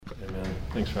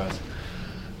Thanks, Ross.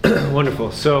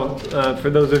 Wonderful. So for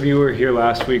those of you who were here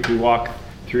last week, we walked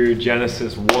through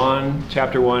Genesis 1,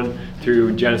 chapter 1,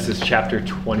 through Genesis chapter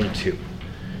 22. It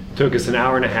took us an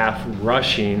hour and a half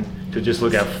rushing to just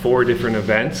look at 4 different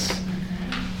events.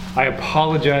 I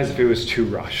apologize if it was too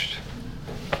rushed.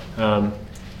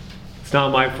 It's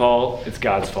not my fault, it's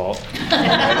God's fault.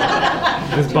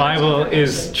 This Bible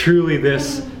is truly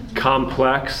this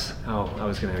complex. Oh, I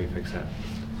was going to have you fix that.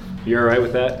 You all right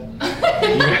with that?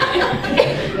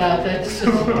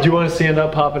 Do you want to stand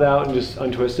up, pop it out, and just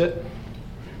untwist it?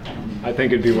 I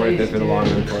think it'd be worth it for the long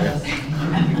run for you.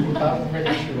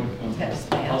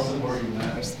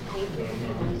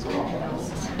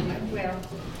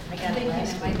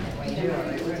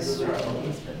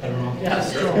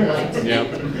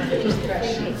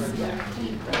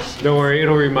 Don't worry,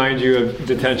 it'll remind you of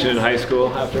detention in high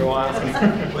school after a while.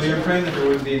 Well, you're praying that there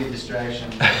wouldn't be any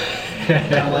distraction.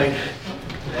 I'm like,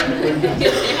 I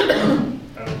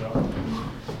don't know.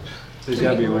 There's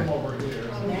got to be a way.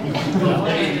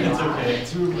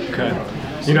 It's okay.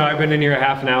 Okay. You know, I've been in here a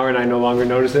half an hour and I no longer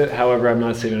notice it. However, I'm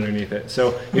not sitting underneath it.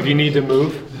 So if you need to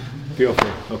move, feel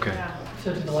free. Okay.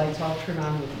 So do the lights all turn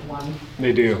on with one?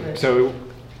 They do. So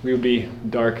we would be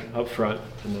dark up front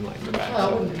and then light in the back.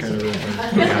 So kind of really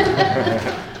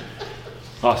fun.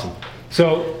 Awesome.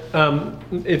 So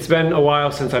it's been a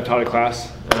while since I've taught a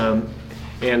class.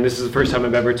 And this is the first time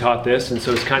I've ever taught this, and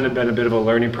so it's kind of been a bit of a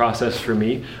learning process for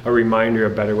me, a reminder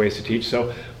of better ways to teach.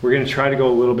 So we're going to try to go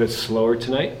a little bit slower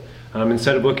tonight.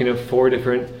 Instead of looking at 4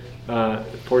 different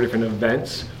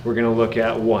events, we're going to look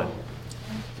at 1,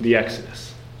 the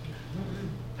Exodus.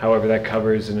 However, that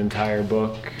covers an entire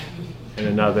book, and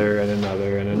another, and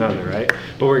another, and another, right?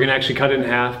 But we're going to actually cut it in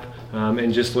half.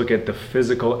 And just look at the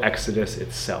physical Exodus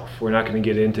itself. We're not going to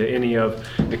get into any of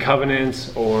the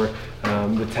covenants or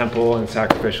the temple and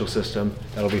sacrificial system.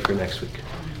 That'll be for next week.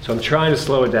 So I'm trying to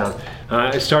slow it down.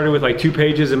 I started with like 2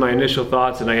 pages in my initial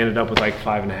thoughts, and I ended up with like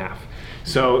 5.5.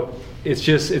 So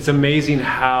it's amazing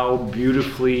how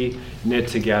beautifully knit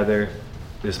together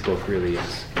this book really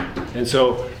is. And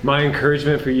so my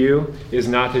encouragement for you is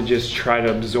not to just try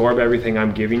to absorb everything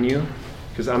I'm giving you,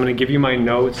 because I'm going to give you my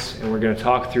notes and we're going to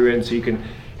talk through it, and so you can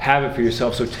have it for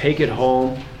yourself. So take it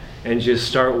home and just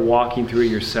start walking through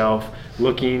it yourself,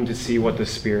 looking to see what the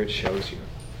Spirit shows you.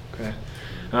 Okay.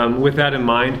 With that in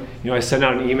mind, I sent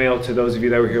out an email to those of you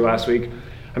that were here last week.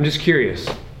 I'm just curious,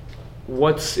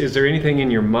 is there anything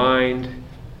in your mind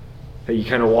that you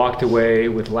kind of walked away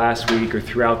with last week or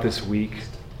throughout this week,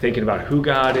 thinking about who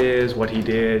God is, what He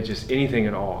did, just anything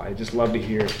at all? I'd just love to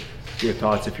hear your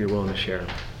thoughts if you're willing to share them.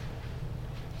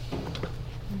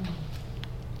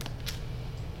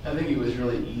 I think it was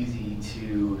really easy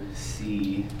to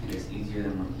see, it's easier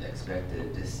than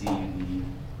expected, to see the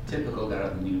typical God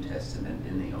of the New Testament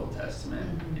in the Old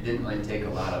Testament. It didn't really take a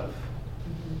lot of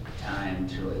time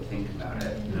to really think about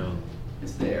it. No.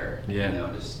 It's there. Yeah.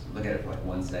 Just look at it for like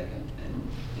 1 second and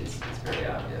it's very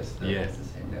obvious that it's the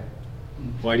same guy.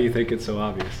 Why do you think it's so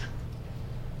obvious?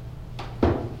 I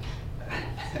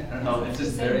don't know, it's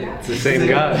just very... It's the same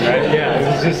God, right?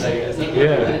 Yeah, it's just,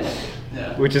 yeah.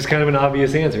 Which is kind of an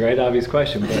obvious answer, right? Obvious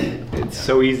question, but it's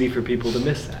so easy for people to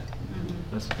miss that.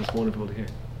 That's wonderful to hear.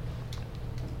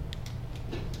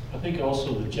 I think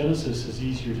also the Genesis is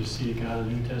easier to see God of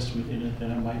the New Testament in it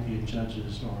than it might be in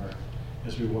Judges or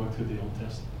as we walk through the Old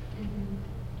Testament.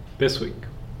 This week.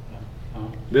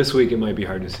 This week it might be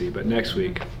hard to see, but next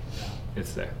week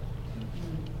it's there.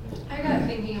 I got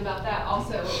thinking about that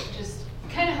also, just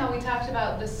kind of how we talked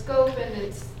about the scope, and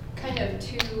it's kind of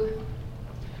 2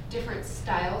 different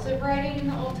styles of writing in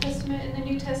the Old Testament and the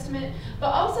New Testament, but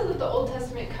also that the Old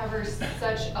Testament covers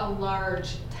such a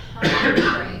large time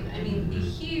frame. I mean, a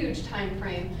huge time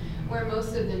frame, where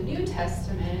most of the New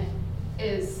Testament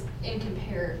is in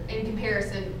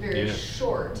comparison very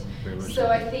short. So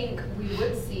I think we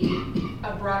would see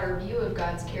a broader view of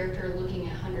God's character looking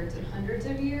at hundreds and hundreds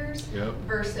of years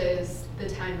versus the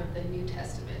time of the New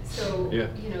Testament. So,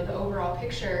 the overall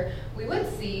picture, we would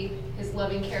see His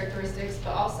loving characteristics,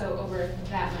 but also over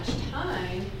that much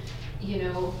time,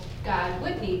 God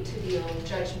would need to deal with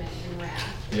judgment and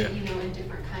wrath, in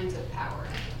different kinds of power.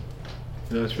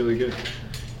 No, that's really good.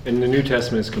 And the New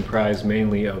Testament is comprised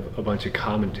mainly of a bunch of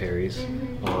commentaries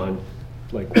on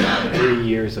like 3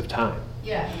 years of time.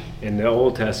 Yeah. In the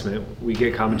Old Testament, we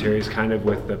get commentaries kind of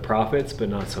with the prophets, but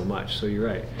not so much. So you're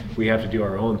right. We have to do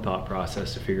our own thought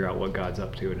process to figure out what God's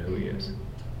up to and who He is.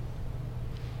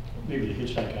 Maybe to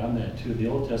hitchhike on that too, the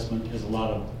Old Testament has a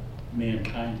lot of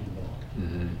mankind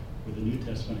involved, where the New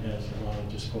Testament has a lot of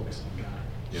just focus on God.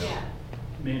 Yeah.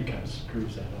 Mankind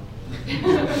screws that up.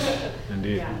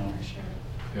 Indeed. Yeah, for sure.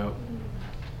 Yep.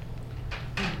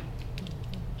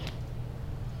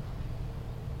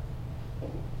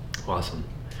 Awesome.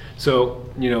 So,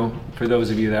 for those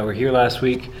of you that were here last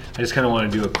week, I just kind of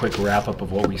want to do a quick wrap up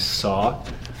of what we saw.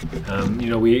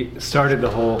 We started the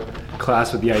whole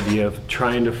class with the idea of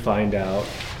trying to find out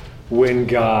when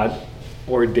God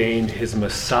ordained his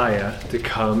Messiah to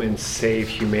come and save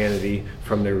humanity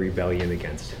from their rebellion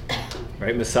against him.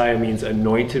 Right? Messiah means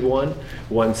anointed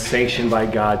one sanctioned by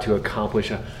God to accomplish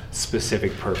a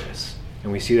specific purpose.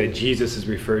 And we see that Jesus is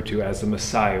referred to as the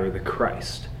Messiah or the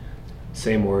Christ.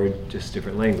 Same word, just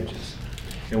different languages.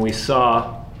 And we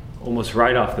saw almost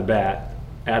right off the bat,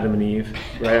 Adam and Eve,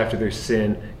 right after their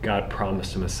sin, God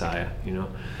promised a Messiah, And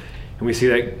we see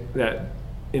that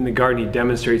in the garden, he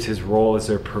demonstrates his role as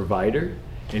their provider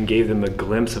and gave them a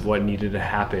glimpse of what needed to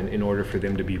happen in order for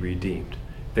them to be redeemed.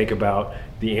 Think about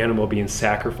the animal being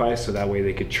sacrificed so that way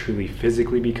they could truly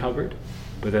physically be covered,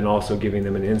 but then also giving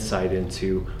them an insight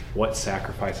into what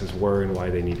sacrifices were and why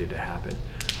they needed to happen.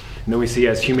 And then we see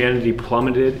as humanity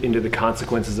plummeted into the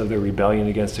consequences of their rebellion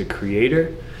against their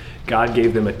Creator, God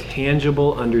gave them a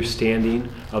tangible understanding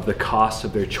of the cost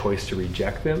of their choice to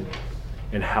reject them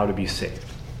and how to be saved.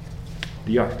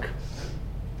 The ark.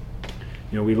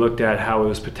 We looked at how it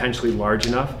was potentially large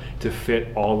enough to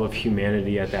fit all of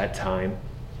humanity at that time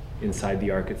inside the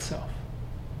ark itself,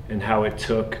 and how it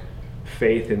took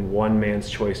faith in one man's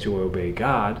choice to obey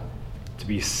God to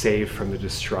be saved from the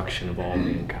destruction of all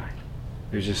mankind.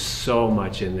 There's just so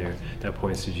much in there that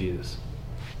points to Jesus.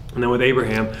 And then with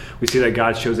Abraham, we see that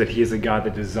God shows that he is a God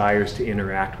that desires to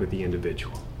interact with the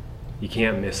individual. You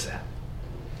can't miss that.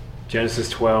 Genesis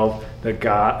 12, that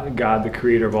God, the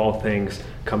creator of all things,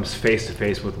 comes face to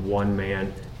face with one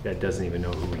man that doesn't even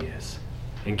know who he is,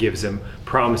 and gives him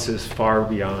promises far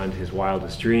beyond his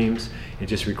wildest dreams. It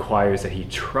just requires that he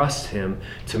trust him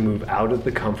to move out of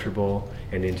the comfortable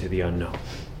and into the unknown.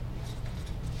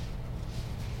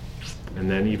 And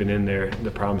then even in there,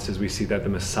 the promises, we see that the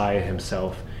Messiah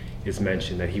himself is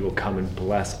mentioned, that he will come and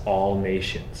bless all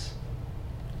nations.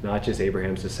 Not just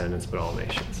Abraham's descendants, but all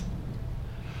nations.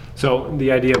 So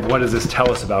the idea of what does this tell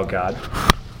us about God?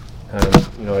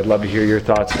 I'd love to hear your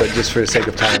thoughts, but just for the sake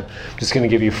of time, I'm just going to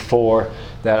give you 4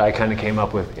 that I kind of came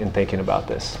up with in thinking about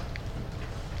this.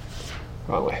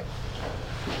 Wrong way.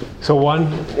 So one,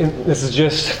 this is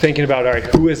just thinking about, all right,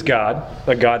 who is God?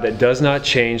 A God that does not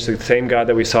change. The same God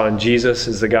that we saw in Jesus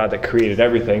is the God that created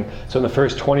everything. So in the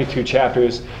first 22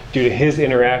 chapters, due to his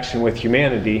interaction with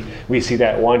humanity, we see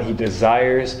that one, he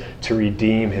desires to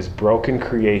redeem his broken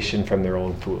creation from their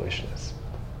own foolishness.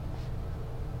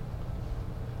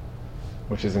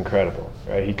 Which is incredible,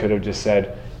 right? He could have just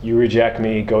said, you reject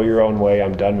me, go your own way,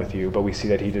 I'm done with you. But we see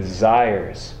that he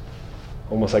desires,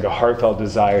 almost like a heartfelt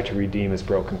desire, to redeem his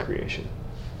broken creation.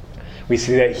 We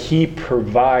see that he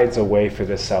provides a way for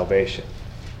this salvation.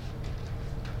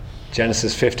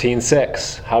 Genesis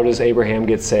 15:6. How does Abraham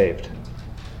get saved?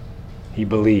 He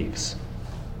believes.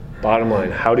 Bottom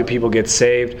line, how do people get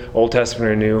saved? Old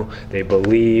Testament or New? They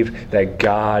believe that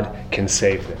God can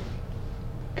save them.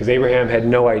 Because Abraham had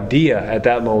no idea at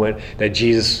that moment that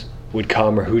Jesus would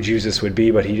come or who Jesus would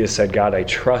be, but he just said, God, I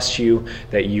trust you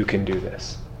that you can do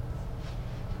this.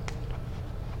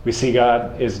 We see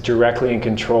God is directly in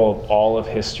control of all of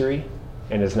history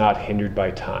and is not hindered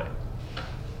by time.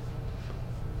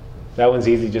 That one's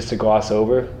easy just to gloss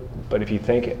over, but if you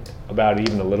think about it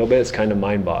even a little bit, it's kind of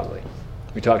mind-boggling.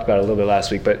 We talked about it a little bit last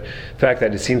week, but the fact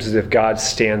that it seems as if God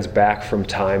stands back from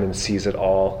time and sees it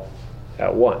all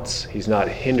at once. He's not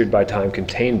hindered by time,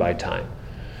 contained by time.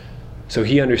 So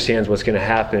he understands what's going to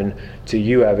happen to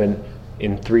you, Evan,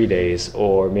 in 3 days,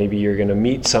 or maybe you're going to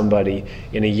meet somebody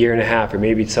in a year and a half, or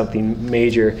maybe something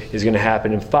major is going to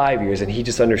happen in 5 years, and he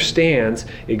just understands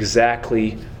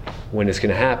exactly when it's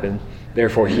going to happen.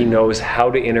 Therefore, he knows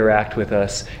how to interact with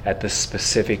us at the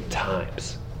specific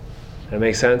times. That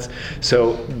makes sense?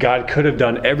 So God could have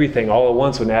done everything all at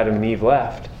once when Adam and Eve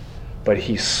left, but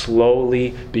he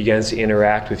slowly begins to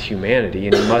interact with humanity,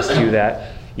 and he must do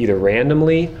that either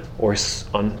randomly or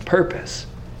on purpose.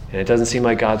 And it doesn't seem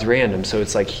like God's random, so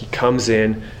it's like he comes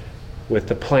in with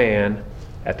the plan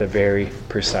at the very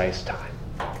precise time.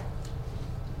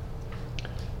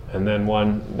 And then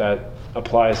one that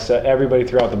applies to everybody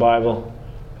throughout the Bible,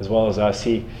 as well as us,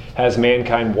 he has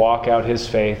mankind walk out his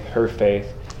faith, her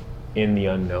faith, in the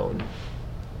unknown.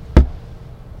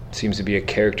 Seems to be a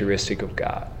characteristic of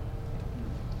God.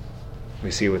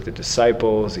 We see it with the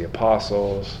disciples, the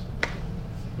apostles,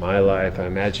 my life, I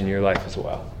imagine your life as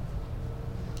well.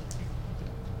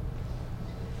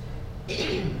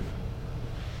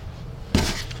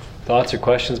 Thoughts or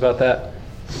questions about that?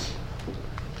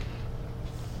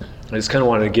 I just kind of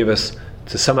wanted to give us,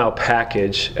 to somehow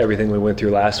package everything we went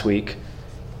through last week,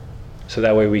 So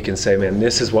that way we can say, man,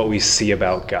 this is what we see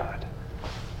about God.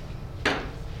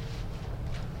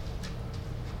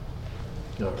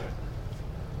 All right.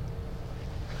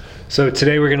 So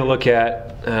today we're going to look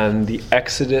at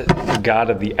the God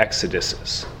of the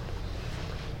Exoduses.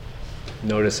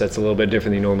 Notice that's a little bit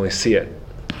different than you normally see it.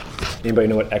 Anybody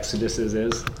know what Exoduses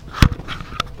is?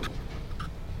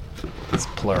 It's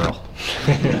plural.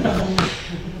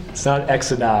 It's not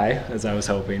Exodi, as I was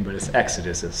hoping, but it's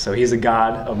Exoduses. So he's a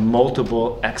God of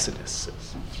multiple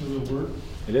Exoduses. It's a real word.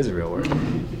 It is a real word.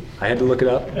 I had to look it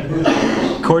up.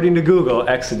 According to Google,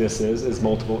 Exoduses is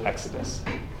multiple Exodus.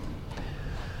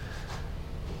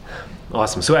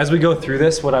 Awesome. So as we go through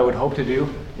this, what I would hope to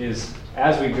do is,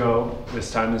 as we go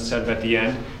this time, instead of at the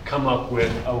end, come up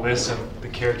with a list of the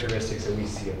characteristics that we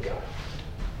see of God.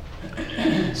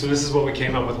 So this is what we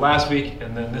came up with last week,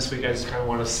 and then this week I just kind of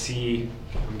want to see,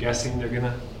 I'm guessing they're going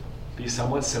to be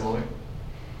somewhat similar,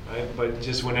 right? But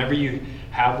just whenever you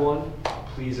have one,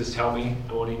 please just tell me.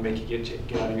 I won't even make you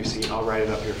get out of your seat. I'll write it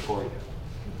up here for you.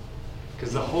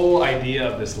 Because the whole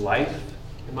idea of this life,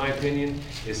 in my opinion,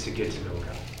 is to get to know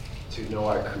God, to know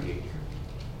our Creator.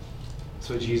 That's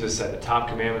what Jesus said. The top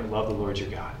commandment, love the Lord your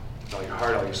God. With all your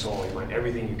heart, all your soul, all your mind,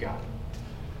 everything you got.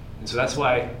 And so that's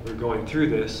why we're going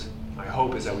through this. My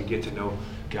hope is that we get to know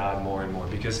God more and more.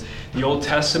 Because the Old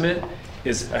Testament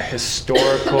is a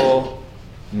historical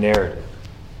narrative.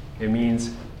 It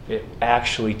means it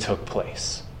actually took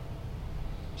place.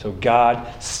 So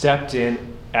God stepped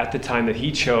in at the time that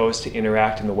he chose to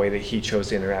interact in the way that he chose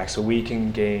to interact. So we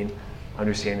can gain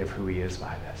understanding of who he is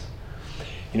by this.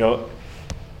 You know,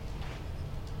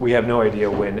 we have no idea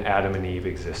when Adam and Eve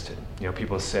existed. You know,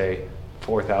 people say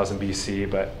 4,000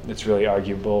 BC, but it's really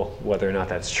arguable whether or not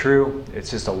that's true. It's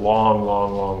just a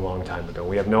long time ago.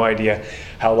 We have no idea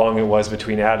how long it was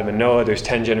between Adam and Noah. There's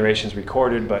 10 generations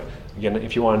recorded, but again,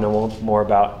 if you want to know more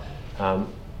about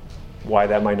why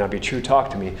that might not be true,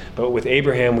 talk to me. But with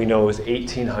Abraham, we know it was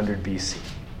 1800 BC.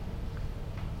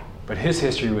 But his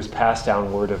history was passed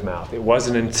down word of mouth. It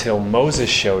wasn't until Moses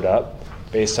showed up,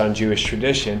 based on Jewish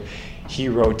tradition, he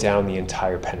wrote down the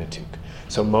entire Pentateuch.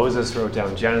 So Moses wrote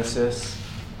down Genesis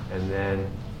and then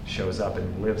shows up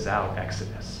and lives out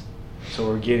Exodus. So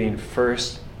we're getting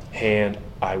first-hand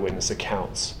eyewitness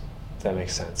accounts, if that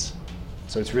makes sense.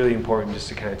 So it's really important just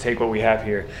to kind of take what we have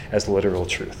here as literal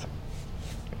truth.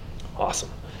 Awesome.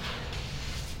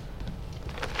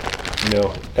 You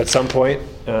know, at some point,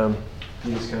 you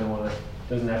just kind of want to,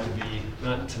 doesn't have to be,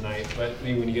 not tonight, but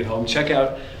maybe when you get home, check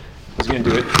out, I was going to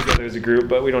do it together as a group,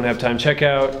 but we don't have time. Check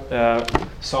out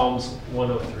Psalms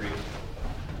 103.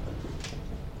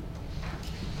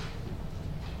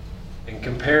 And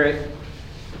compare it,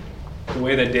 the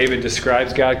way that David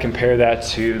describes God, compare that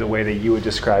to the way that you would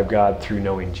describe God through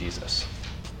knowing Jesus.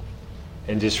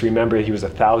 And just remember, he was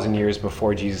 1,000 years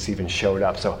before Jesus even showed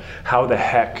up. So how the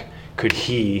heck could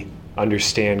he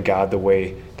understand God the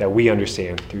way that we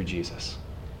understand through Jesus?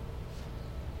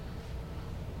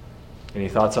 Any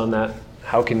thoughts on that?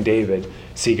 How can David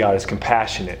see God as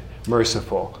compassionate,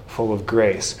 merciful, full of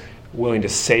grace, willing to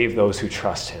save those who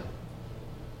trust him?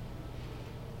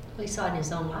 Well, he saw it in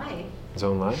his own life. His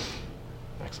own life?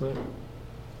 Excellent.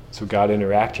 So God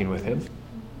interacting with him.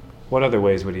 What other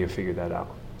ways would he have figured that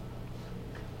out?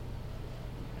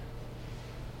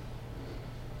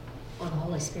 Well, the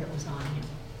Holy Spirit was on him.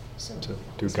 So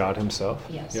through God himself?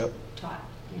 Yes. Yep. Taught.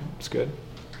 Yeah. That's good.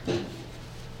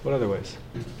 What other ways?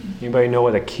 Anybody know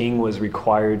what a king was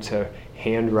required to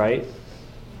handwrite?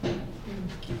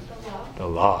 The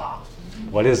law.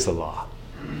 What is the law?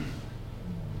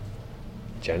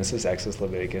 Genesis, Exodus,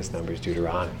 Leviticus, Numbers,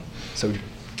 Deuteronomy. So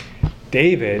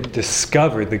David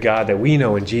discovered the God that we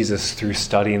know in Jesus through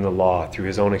studying the law, through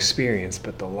his own experience,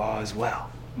 but the law as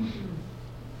well.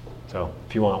 So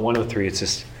if you want 103,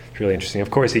 it's really interesting.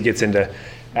 Of course, he gets into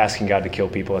asking God to kill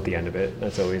people at the end of it.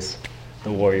 That's always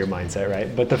the warrior mindset,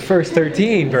 right? But the first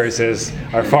 13 verses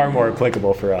are far more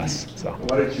applicable for us. So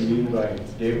what did you mean by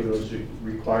David was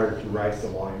required to write the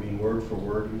law? You mean word for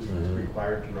word he was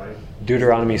required to write?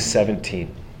 Deuteronomy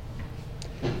 17.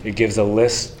 It gives a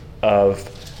list of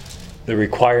the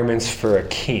requirements for a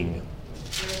king.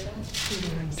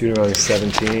 Deuteronomy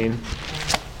 17.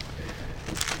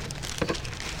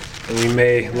 And we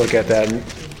may look at that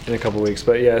in a couple weeks.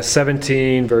 But yeah,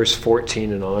 17 verse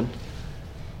 14 and on.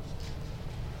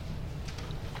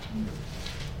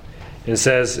 And it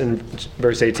says in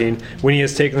verse 18, when he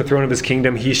has taken the throne of his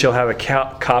kingdom, he shall have a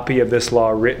copy of this law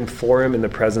written for him in the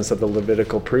presence of the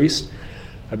Levitical priest.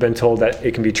 I've been told that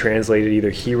it can be translated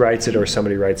either he writes it or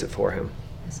somebody writes it for him.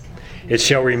 It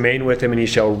shall remain with him, and he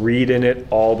shall read in it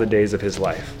all the days of his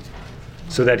life.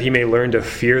 so that he may learn to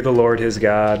fear the Lord his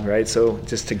God, right? So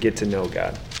just to get to know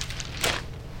God.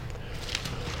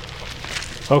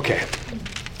 Okay.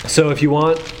 So if you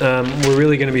want, we're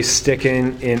really going to be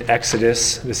sticking in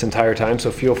Exodus this entire time, so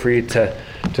feel free to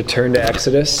turn to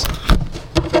Exodus.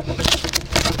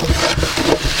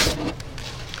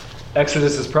 The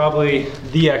Exodus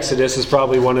is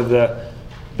probably one of the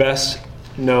best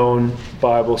known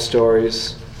Bible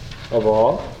stories of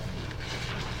all.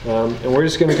 And we're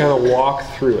just going to kind of walk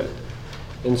through it.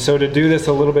 And so to do this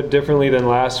a little bit differently than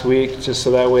last week, just so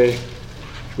that way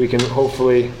we can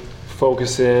hopefully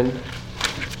focus in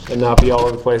and not be all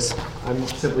over the place, I'm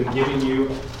simply giving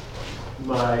you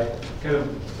my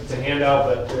it's a handout,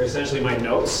 but they're essentially my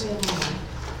notes.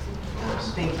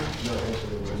 Thank you.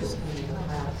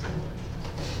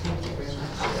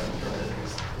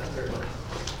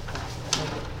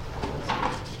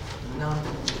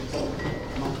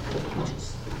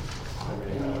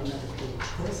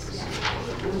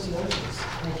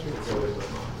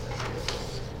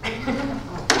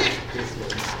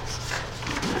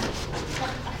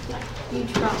 You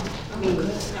trump me.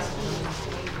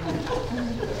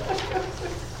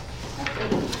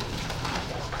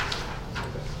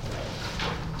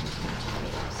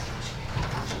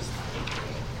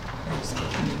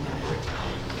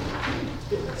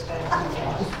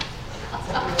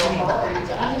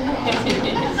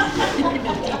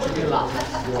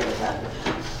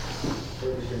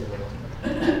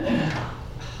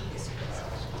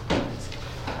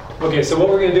 Okay, so what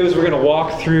we're going to do is we're going to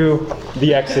walk through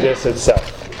the Exodus itself.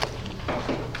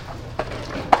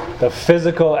 The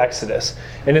physical Exodus.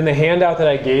 And in the handout that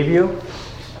I gave you,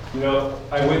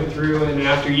 I went through and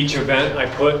after each event I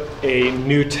put a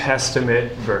New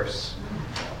Testament verse.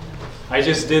 I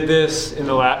just did this in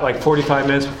the like 45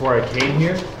 minutes before I came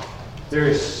here. There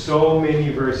are so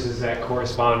many verses that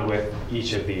correspond with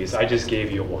each of these. I just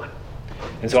gave you one.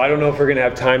 And so I don't know if we're going to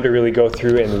have time to really go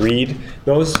through and read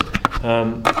those.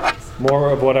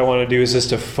 More of what I want to do is just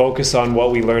to focus on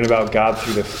what we learn about God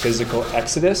through the physical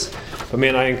Exodus. But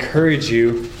man, I encourage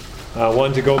you,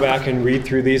 one, to go back and read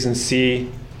through these and see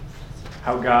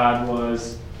how God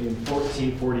was in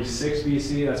 1446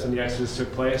 BC, that's when the Exodus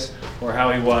took place, or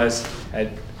how he was at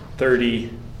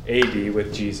 30 AD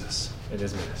with Jesus in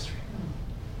his ministry.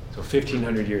 So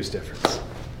 1,500 years difference.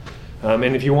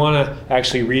 And if you want to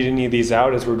actually read any of these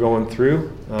out as we're going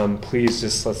through, please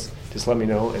just let me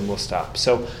know and we'll stop.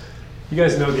 So you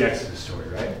guys know the Exodus story,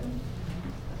 right?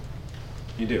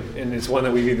 You do. And it's one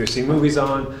that we've either seen movies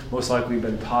on, most likely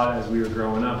been taught as we were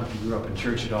growing up, if you grew up in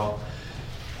church at all,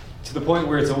 to the point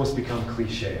where it's almost become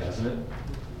cliche, hasn't it?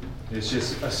 It's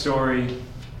just a story,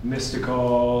 mystical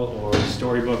or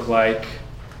storybook-like,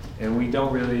 and we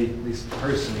don't really, at least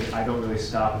personally, I don't really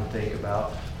stop and think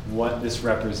about what this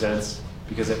represents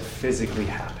because it physically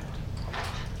happened.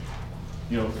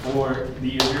 For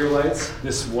the Israelites,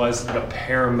 this was the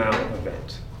paramount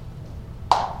event.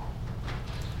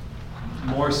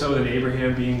 More so than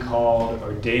Abraham being called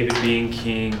or David being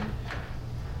king,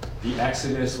 the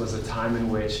Exodus was a time in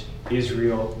which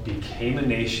Israel became a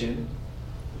nation,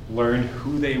 learned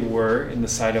who they were in the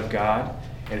sight of God,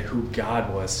 and who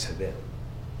God was to them.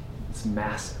 It's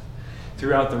massive.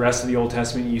 Throughout the rest of the Old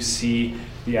Testament, you see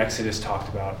the Exodus talked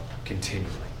about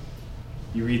continually.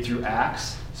 You read through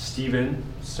Acts, Stephen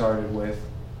started with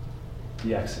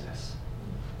the Exodus.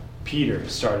 Peter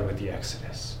started with the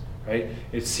Exodus, right?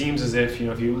 It seems as if,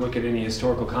 if you look at any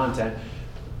historical content,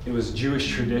 it was Jewish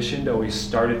tradition to always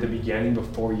start at the beginning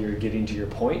before you're getting to your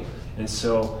point. And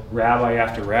so rabbi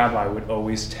after rabbi would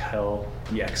always tell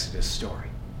the Exodus story.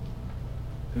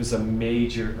 It was a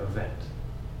major event.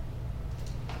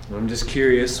 And I'm just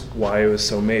curious why it was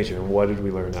so major and what did we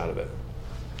learn out of it.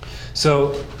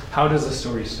 So how does the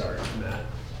story start, Matt?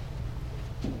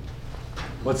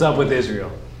 What's up with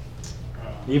Israel?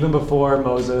 Even before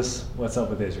Moses, what's up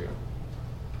with Israel?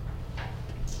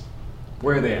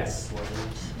 Where are they at?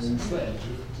 Enslaved.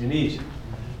 In Egypt.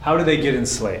 How did they get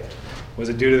enslaved? Was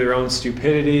it due to their own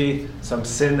stupidity, some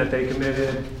sin that they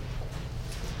committed?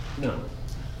 No.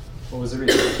 What was the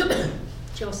reason?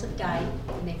 Joseph died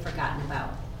and they've forgotten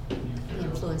about the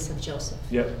influence of Joseph.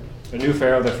 Yep. A new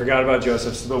Pharaoh that forgot about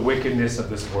Joseph, so the wickedness of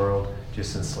this world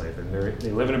just enslaved them.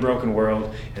 They live in a broken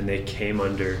world and they came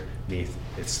underneath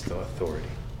its authority.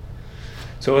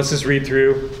 So let's just read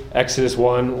through Exodus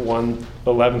 1,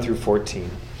 11 through 14.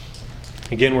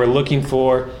 Again, we're looking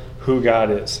for who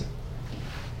God is.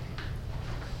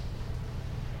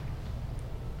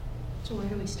 So where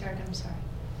do we start? I'm sorry.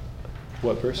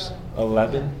 What verse?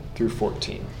 11 through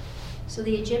 14. So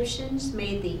the Egyptians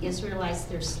made the Israelites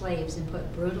their slaves and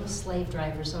put brutal slave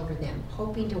drivers over them,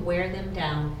 hoping to wear them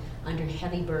down under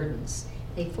heavy burdens.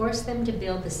 They forced them to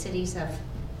build the cities of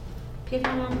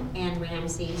Pithom and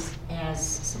Ramses as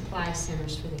supply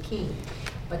centers for the king.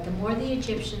 But the more the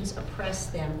Egyptians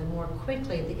oppressed them, the more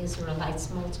quickly the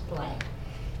Israelites multiplied.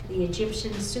 The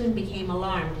Egyptians soon became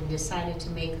alarmed and decided to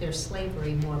make their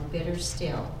slavery more bitter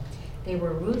still. They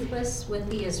were ruthless with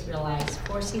the Israelites,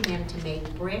 forcing them to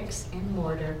make bricks and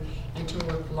mortar and to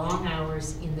work long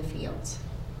hours in the fields.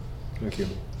 Thank you.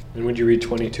 And would you read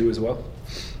 22 as well?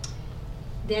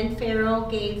 Then Pharaoh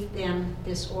gave them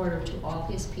this order to all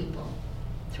his people: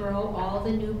 throw all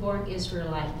the newborn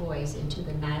Israelite boys into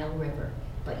the Nile River,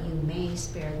 but you may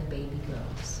spare the baby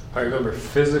girls. I remember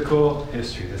physical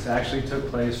history. This actually took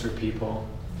place for people,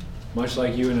 much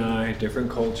like you and I, different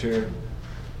culture,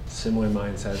 similar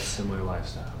mindsets, similar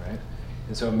lifestyle, right?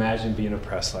 And so imagine being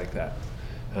oppressed like that.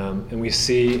 And we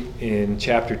see in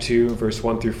chapter 2, verse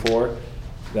 1 through 4,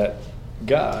 that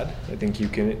God, I think you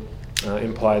can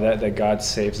imply that God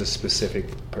saves a specific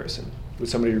person. Would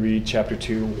somebody read chapter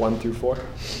 2, 1 through 4?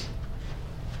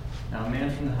 Now a man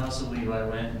from the house of Levi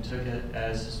went and took it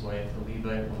as his wife, a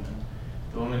Levite woman.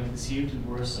 The woman conceived and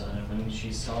bore a son, and when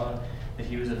she saw that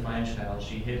he was a fine child,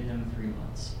 she hid him 3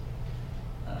 months.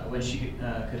 When she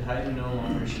could hide him no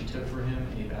longer, she took for him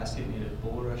a basket made of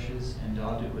bulrushes and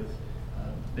daubed it with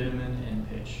bitumen and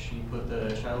pitch. She put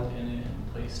the child in it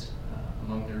and placed it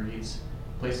among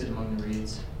the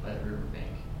reeds by the river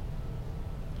bank.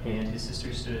 And his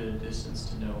sister stood at a distance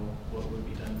to know what would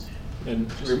be done to him.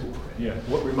 And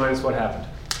what reminds us what happened?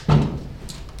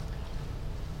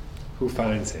 Who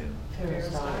finds him?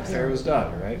 Pharaoh's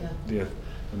daughter, right?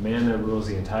 The man that rules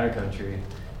the entire country,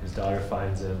 his daughter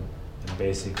finds him and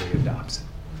basically adopts him.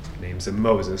 Names him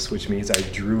Moses, which means I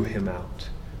drew him out.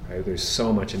 Right? There's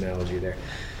so much analogy there.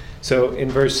 So in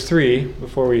verse 3,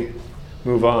 before we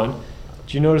move on,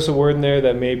 do you notice a word in there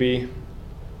that maybe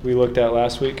we looked at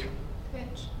last week?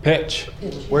 Pitch.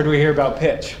 Where do we hear about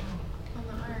pitch?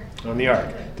 On the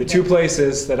ark. The two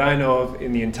places that I know of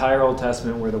in the entire Old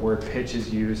Testament where the word pitch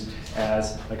is used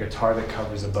as like a tar that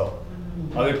covers a boat.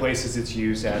 Other places it's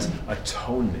used as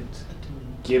atonement,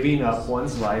 giving up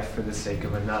one's life for the sake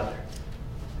of another.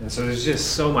 And so there's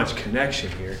just so much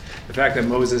connection here. The fact that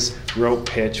Moses wrote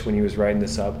pitch when he was writing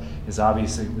this up is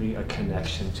obviously a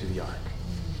connection to the ark.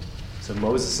 So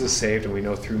Moses is saved, and we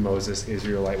know through Moses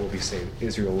Israel will be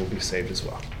saved as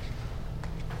well.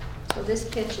 So this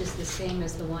pitch is the same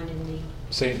as the one in the...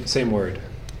 Same word.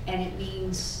 And it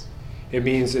means... It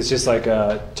means it's just like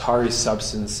a tarry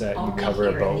substance that you cover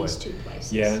a boat with. Two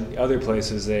places. Yeah, in other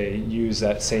places they use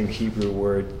that same Hebrew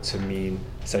word to mean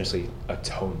essentially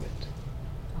atonement.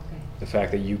 Okay. The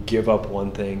fact that you give up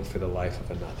one thing for the life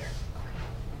of another.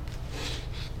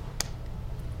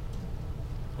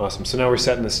 Awesome. So now we're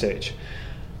setting the stage.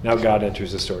 Now God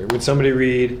enters the story. Would somebody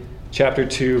read chapter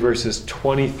 2, verses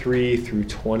 23 through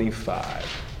 25?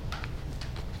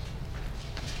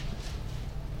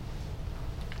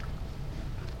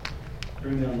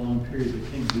 During that long period, the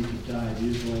king of Egypt died. The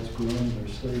Israelites groaned in their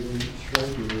slavery,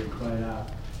 shrieked and cried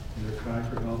out, and their cry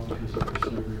for help because of their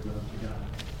slavery went up to God.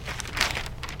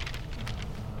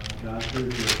 God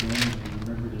heard their groaning and he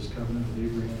remembered his covenant with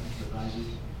Abraham, with Isaac,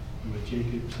 and with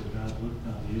Jacob. So God looked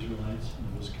on the Israelites and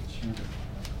was concerned about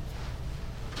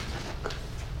them.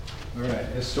 All right.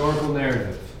 Historical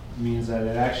narrative means that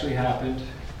it actually happened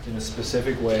in a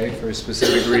specific way for a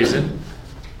specific reason.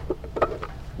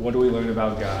 What do we learn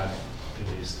about God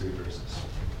in these 3 verses?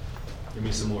 Give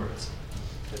me some words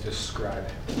that describe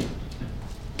him.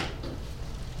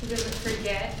 He doesn't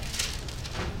forget.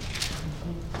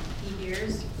 He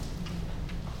hears.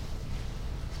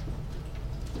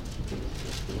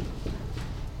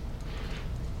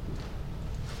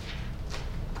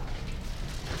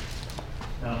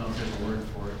 I don't know if there's a word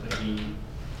for it, but he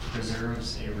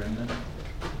preserves a remnant.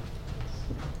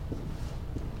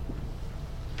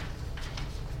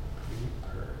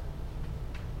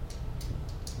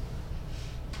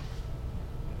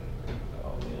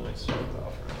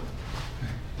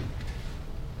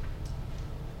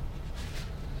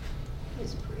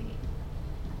 It's pretty.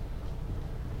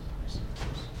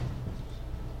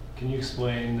 Can you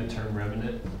explain the term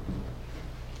remnant?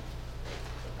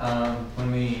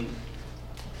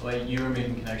 You were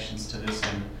making connections to this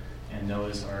and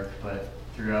Noah's Ark, but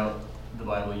throughout the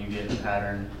Bible you get a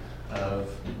pattern of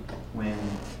when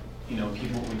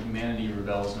humanity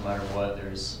rebels no matter what,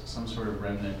 there's some sort of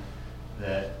remnant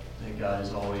that God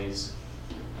is always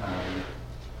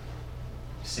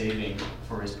saving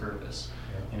for his purpose.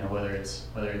 Yeah. Whether it's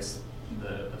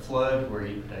the flood where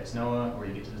he protects Noah, or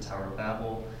you get to the Tower of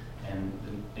Babel, and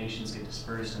the nations get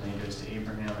dispersed, and then he goes to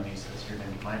Abraham and he says, "You're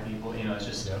going to be my people." You know, it's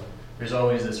just, Yep. there's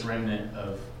always this remnant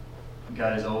of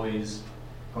God is always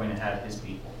going to have his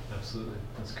people. Absolutely.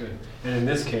 That's good. And in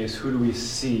this case, who do we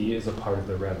see as a part of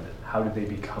the remnant? How did they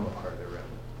become a part of the remnant?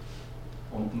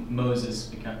 Well, Moses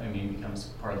becomes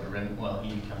part of the remnant. Well,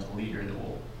 he becomes a leader that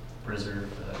will preserve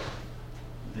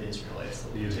the Israelites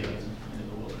that will take into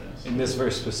the wilderness. In this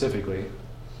verse specifically,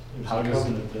 There's how a does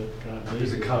covenant that God made.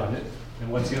 there's a covenant,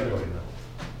 and what's the other way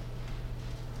now?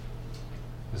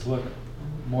 Just look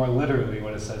more literally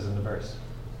what it says in the verse.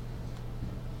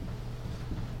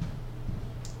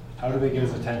 How do they get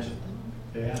his attention?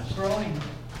 They asked. Growing.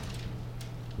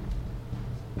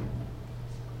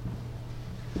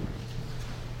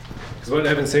 Because what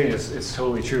Evan's saying is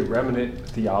totally true. Remnant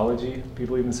theology,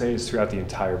 people even say, is throughout the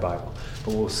entire Bible.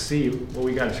 But we'll see, what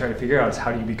we got to try to figure out is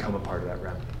how do you become a part of that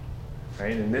remnant?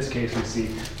 Right? And in this case, we see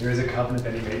there is a covenant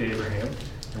that he made to Abraham.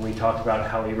 And we talked about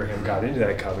how Abraham got into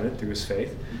that covenant through his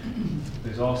faith.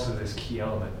 There's also this key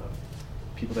element of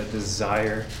people that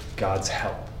desire God's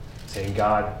help. Saying,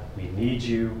 God, we need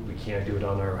you. We can't do it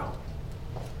on our own.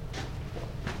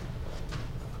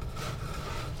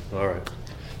 All right.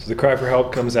 So the cry for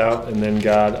help comes out, and then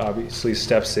God obviously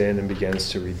steps in and begins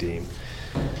to redeem.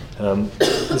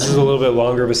 This is a little bit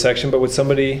longer of a section, but would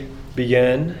somebody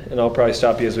begin, and I'll probably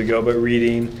stop you as we go, but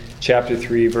reading chapter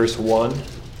 3, verse 1,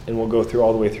 and we'll go through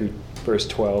all the way through verse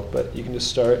 12, but you can just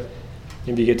start.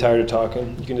 If you get tired of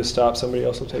talking, you can just stop. Somebody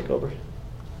else will take over.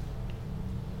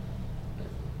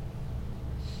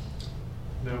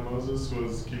 Now Moses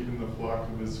was keeping the flock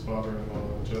of his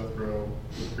father-in-law Jethro,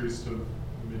 the priest of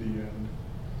Midian,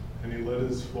 and he led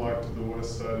his flock to the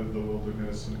west side of the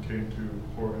wilderness and came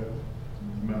to Horeb,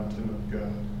 the mountain of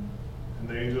God. And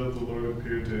the angel of the Lord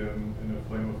appeared to him in a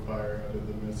flame of fire out of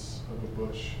the midst of a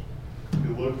bush. He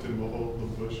looked, and behold,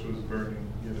 the bush was burning,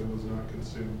 yet it was not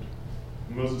consumed.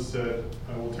 And Moses said,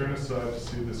 I will turn aside to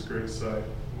see this great sight.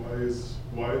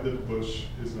 Why the bush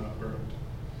is not burned?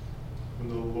 When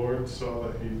the Lord saw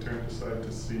that he turned aside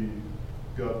to see,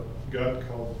 God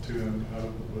called to him out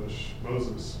of the bush,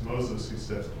 Moses, Moses, he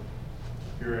said.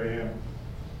 Here I am.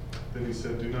 Then he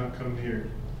said, do not come near.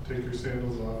 Take your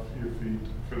sandals off your feet,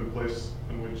 for the place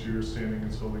on which you are standing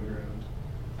is holy ground.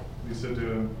 And he said to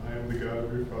him, I am the God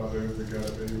of your father, the God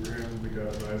of Abraham, the God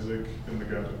of Isaac, and the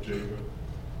God of Jacob.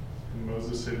 And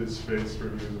Moses hid his face, for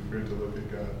he was afraid to look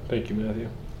at God. Thank you, Matthew.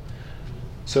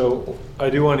 So I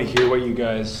do want to hear what you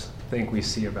guys think we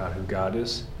see about who God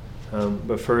is.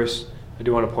 But first, I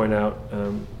do want to point out,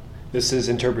 this is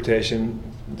interpretation,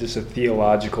 just a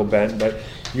theological bent, but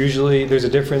usually there's a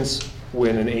difference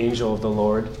when an angel of the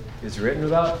Lord is written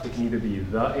about. It can either be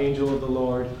the angel of the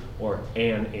Lord or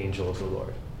an angel of the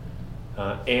Lord.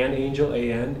 An angel,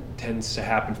 A-N, tends to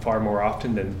happen far more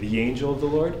often than the angel of the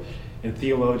Lord. And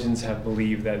theologians have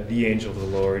believed that the angel of the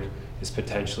Lord is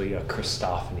potentially a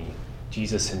Christophany.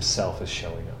 Jesus himself is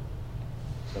showing up.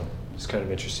 So it's kind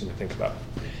of interesting to think about.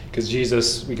 Because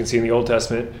Jesus, we can see in the Old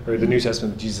Testament, or the New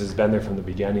Testament, that Jesus has been there from the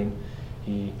beginning.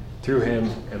 Through him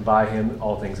and by him,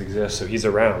 all things exist. So he's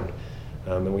around,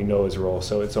 and we know his role.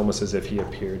 So it's almost as if he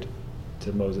appeared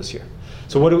to Moses here.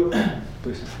 So what do,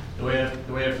 please? The way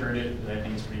I've heard it, that I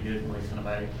think is pretty good, the way kind of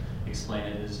I explain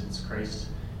it is it's Christ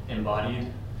embodied,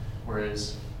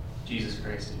 whereas Jesus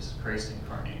Christ is Christ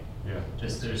incarnate. Yeah.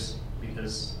 Because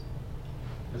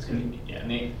that's good.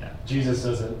 Yeah. Jesus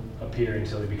doesn't appear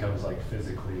until he becomes like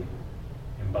physically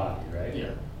embodied, right?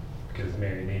 Yeah. Because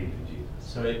Mary named him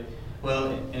Jesus. So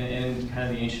in kind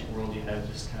of the ancient world, you had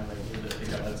just kind of like the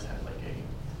gods had like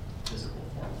a physical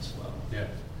form as well. Yeah.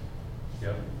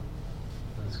 Yep.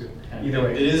 That's good. And Either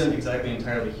way, it isn't exactly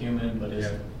entirely human, but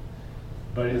yeah.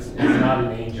 But it's not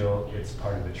an angel, it's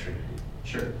part of the Trinity.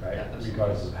 Sure. Right? Yeah,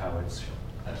 regardless of how it's shown.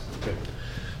 Absolutely. Good.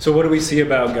 So what do we see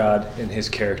about God and his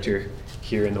character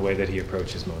here in the way that he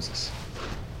approaches Moses?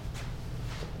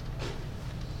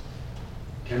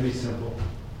 Can be simple.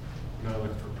 Not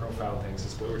looking for profound things.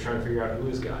 It's what we're trying to figure out, who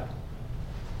is God?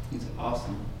 He's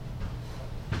awesome.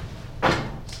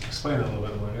 Explain that a little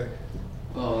bit more, Nick.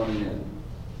 Well, I mean,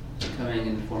 coming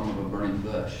in the form of a burning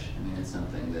bush, I mean, it's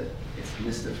something that it's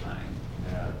mystifying,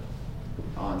 Yeah.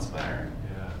 awe-inspiring.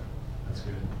 Yeah. That's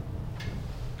good.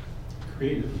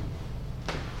 Creative.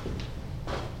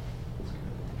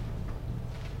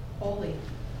 Holy.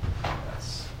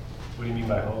 What do you mean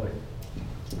by holy?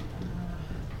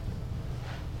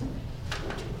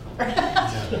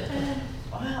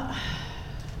 Well,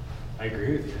 I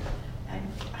agree with you.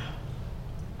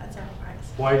 that's a hard.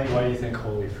 Why do you think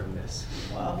holy from this?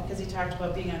 Well, because he talked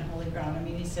about being on holy ground. I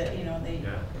mean, he said,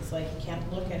 Yeah. it's like you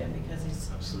can't look at him because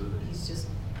Absolutely. he's just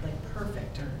like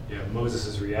perfect or. Yeah,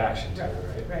 Moses' reaction to it,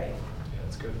 right? Right. Yeah,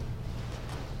 that's good.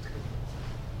 That's good.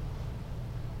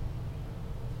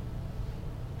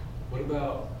 What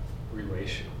about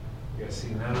relation? You guys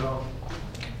seen that at all?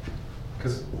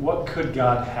 Because what could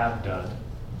God have done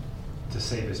to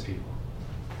save his people?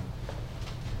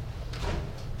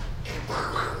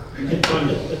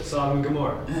 Sodom and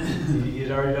Gomorrah. He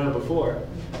had already done it before.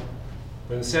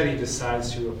 But instead he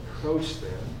decides to approach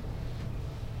them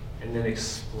and then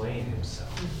explain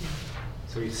himself.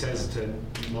 So he says to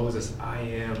Moses, I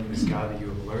am this God that you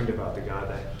have learned about, the God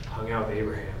that hung out with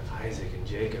Abraham, Isaac, and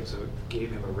Jacob. So it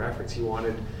gave him a reference.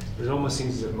 It almost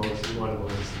seems as if he wanted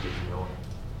Moses to get to know him.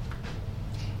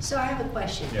 So I have a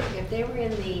question. Yeah. If they were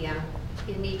in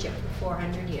Egypt for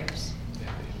 400 years,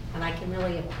 and I can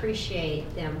really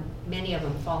appreciate them, many of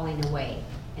them falling away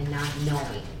and not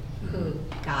knowing who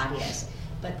God is,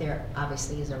 but there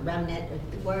obviously is a remnant.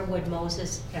 Where would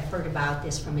Moses have heard about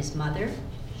this from his mother,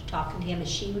 talking to him? Is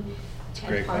she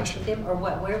had parts with him, or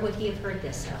what? Where would he have heard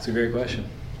this? That's a great question.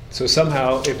 So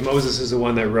somehow, if Moses is the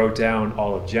one that wrote down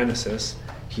all of Genesis,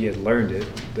 he had learned it.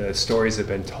 The stories had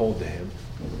been told to him,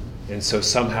 and so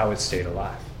somehow it stayed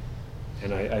alive.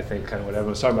 And I think kind of what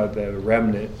everyone's talking about, the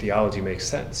remnant theology makes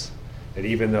sense. That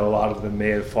even though a lot of them may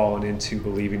have fallen into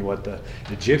believing what the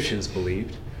Egyptians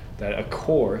believed, that a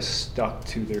core stuck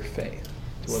to their faith,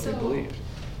 to what they believed.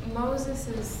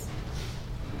 Moses'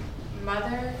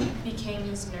 mother became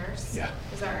his nurse? Yeah.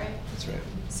 Is that right? That's right.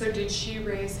 So did she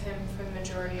raise him for the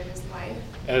majority of his life?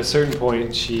 At a certain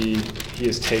point, he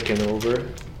is taken over.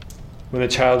 When the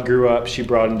child grew up, she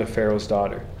brought him to Pharaoh's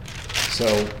daughter.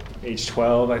 So age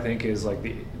 12, I think, is like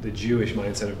the Jewish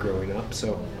mindset of growing up.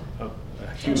 So a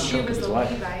huge And she chunk of was his a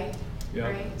life. Levite, Yeah.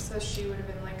 right? So she would have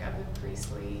been like of the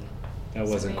priestly. That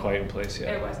wasn't so quite in place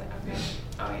yet. It wasn't, okay.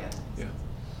 Oh, yeah. Yeah.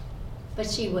 But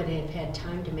she would have had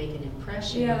time to make an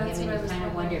impression. Yeah, I that's mean, what I you was kind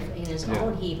of wonder if wondering. in his Yeah.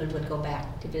 own he even would go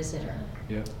back to visit her.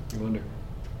 Yeah, you wonder.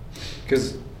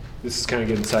 Because this is kind of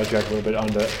getting sidetracked a little bit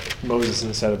onto Moses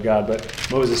instead of God, but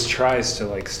Moses tries to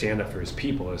like stand up for his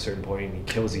people at a certain point, and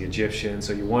he kills the Egyptian.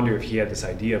 So you wonder if he had this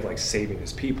idea of like saving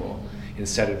his people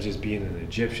instead of just being an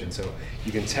Egyptian. So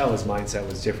you can tell his mindset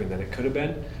was different than it could have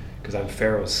been, because I'm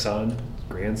Pharaoh's son,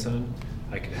 grandson.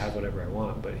 I can have whatever I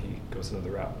want, but he goes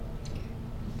another route.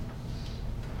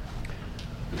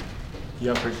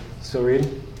 You up for still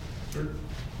reading? Sure.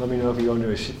 Let me know if you go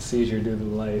into a seizure due to the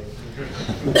light.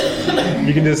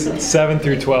 You can just 7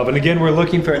 through 12. And again, we're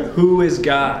looking for who is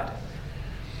God.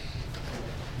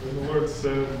 Then the Lord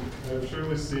said, I have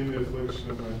surely seen the affliction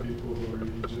of my people who are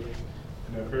in Egypt,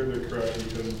 and I've heard their cry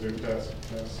because of their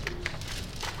taskmasters.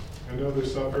 I know their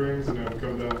sufferings, and I have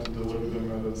come down to deliver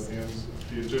them out of the hands of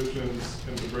the Egyptians,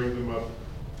 and to bring them up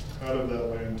out of that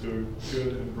land to a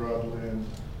good and broad land,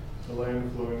 a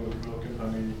land flowing with milk and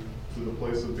honey, to the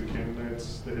place of the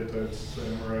Canaanites, the Hittites, the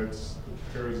Amorites,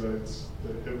 the Perizzites,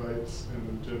 the Hivites, and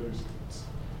the Jebusites.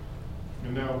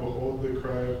 And now behold, the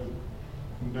cry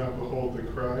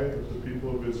of the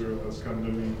people of Israel has come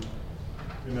to me,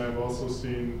 and I have also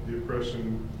seen the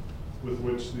oppression with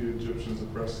which the Egyptians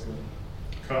oppress them.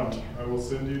 Come, I will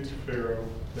send you to Pharaoh,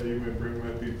 that you may bring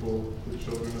my people, the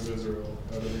children of Israel,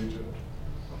 out of Egypt.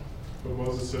 But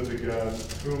Moses said to God,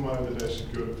 who am I that I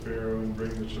should go to Pharaoh and bring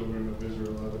the children of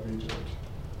Israel out of Egypt?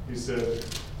 He said,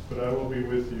 but I will be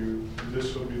with you, and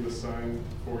this shall be the sign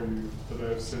for you that I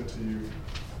have sent to you.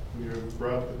 When you have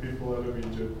brought the people out of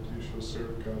Egypt, you shall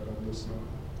serve God on this mountain.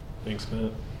 Thanks,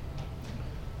 Matt.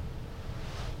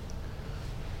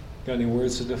 Got any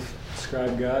words to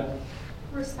describe God?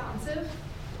 Responsive.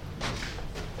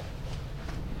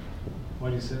 Why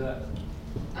do you say that?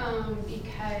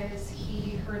 Because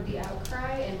he heard the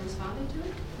outcry and responded to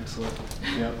it. Excellent.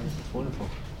 Yep. Wonderful.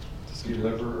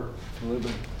 Deliverer.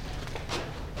 Deliver.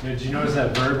 Did you notice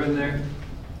that verb in there?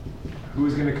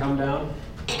 Who's going to come down?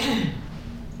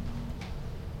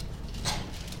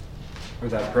 Or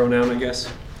that pronoun, I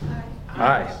guess?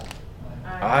 I.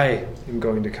 I am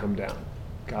going to come down.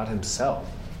 God himself.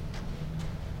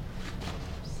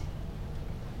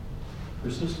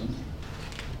 Persistent,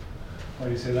 Why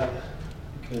do you say that?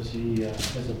 because he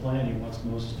has a plan he wants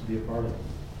Moses to be a part of.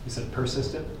 You said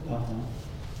persistent?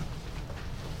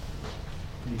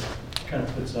 He kind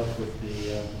of puts up with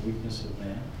the weakness of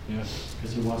man, Yeah.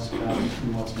 because he wants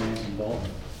man's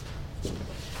involvement.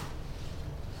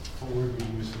 What word do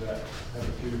you use for that? I have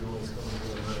a few good ones coming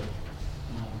to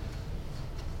mind.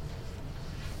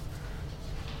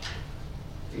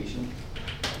 Patient.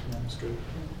 That's good.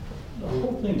 The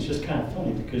whole thing's just kind of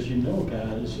funny, because you know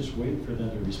God is just waiting for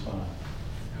them to respond.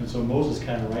 And so Moses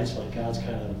kind of writes like God's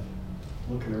kind of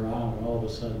looking around, and all of a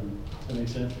sudden, that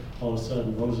makes sense? All of a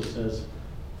sudden Moses says,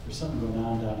 there's something going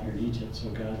on down here in Egypt, so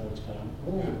God looks down,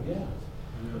 oh, yeah.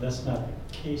 But that's not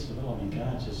the case at all. I mean,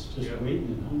 God's just Yeah. waiting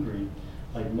and hungry,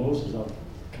 like Moses, oh,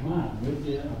 come on, with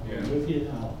you, Yeah. with you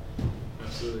now.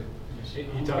 Absolutely.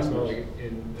 He talks about, like,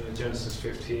 in Genesis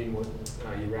 15, when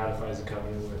he ratifies a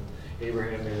covenant with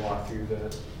Abraham, they walk through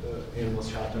the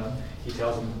animals chopped up. He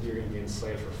tells them you're going to be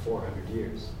enslaved for 400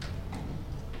 years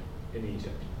in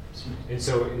Egypt. And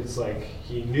so it's like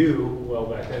he knew well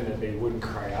back then that they wouldn't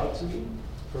cry out to me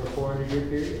for a 400-year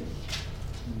period.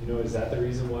 You know, is that the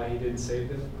reason why he didn't save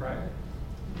them prior?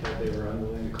 That they were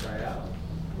unwilling to cry out?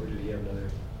 Or did he have another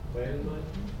plan in mind?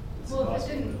 It's Well, if it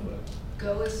possible, didn't but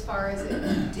go as far as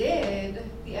it did,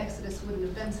 the Exodus wouldn't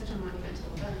have been such a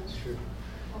monumental event. it's true.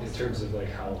 In terms of like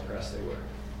how oppressed they were.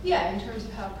 Yeah, in terms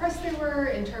of how oppressed they were,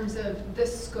 in terms of the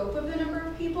scope of the number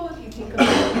of people, if you think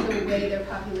about the way their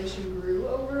population grew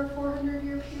over a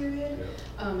 400-year period,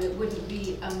 it wouldn't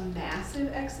be a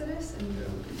massive exodus,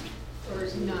 or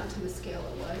not to the scale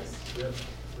it was. Yeah,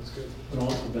 that's good. But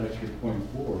also back to your point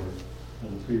 4 of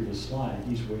the previous slide,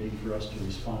 he's waiting for us to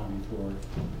respond before,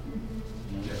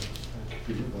 you know,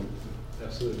 we do what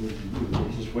Absolutely. we can do.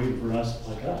 He's just waiting for us,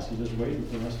 like us, he's just waiting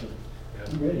for us to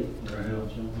be ready. Right. And we'll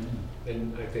jump in.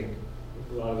 And I think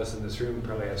a lot of us in this room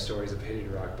probably have stories of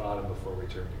hitting rock bottom before we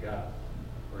turn to God.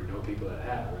 Or know people that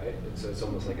have, right? And so it's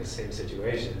almost like a same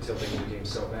situation. Until things became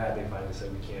so bad, they finally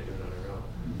said, we can't do it on our own.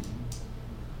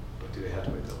 But do they have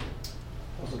to wait till?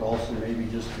 Was it also maybe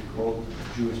just to grow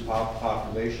the Jewish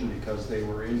population because they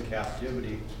were in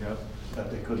captivity? Yep. That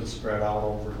they couldn't spread out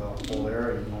over the whole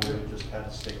area, you know, they just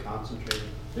had to stay concentrated.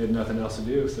 They had nothing else to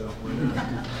do, so why not?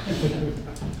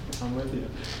 I'm with you.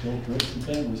 No breaks and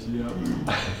families.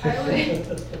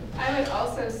 I would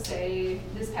also say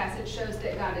this passage shows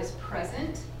that God is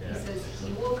present. Yeah. He says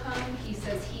he will come. He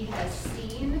says he has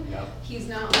seen. Yep. He's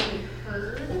not only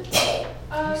heard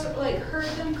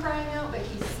them crying out, but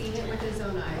he's seen it with his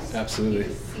own eyes. Absolutely.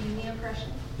 He's seen the oppression.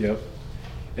 Yep.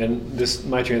 And this,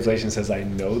 my translation says, I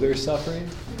know they're suffering.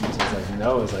 So it's like,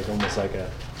 know is like almost like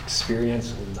a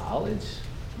experiential knowledge.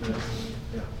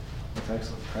 Yeah. That's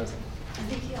excellent. Present. I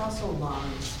think he also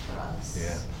longs for us.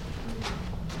 Yeah.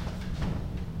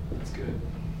 That's good.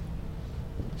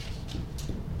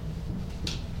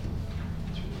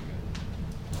 That's really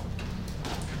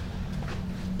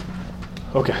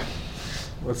good. Okay.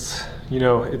 Let's,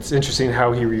 it's interesting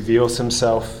how he reveals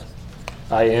himself.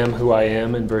 I am who I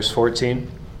am in verse 14.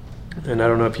 And I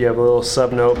don't know if you have a little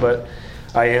sub-note, but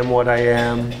I am what I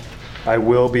am. I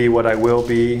will be what I will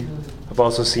be. I've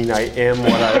also seen I am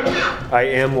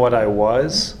what I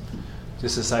was.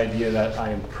 Just this idea that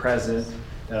I am present,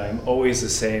 that I'm always the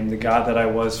same. The God that I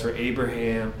was for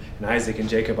Abraham and Isaac and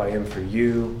Jacob, I am for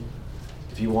you.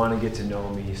 If you want to get to know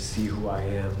me, see who I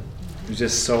am. There's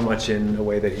just so much in the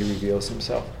way that he reveals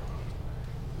himself.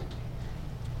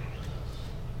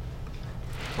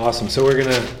 Awesome. So we're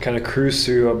going to kind of cruise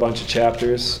through a bunch of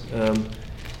chapters.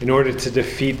 In order to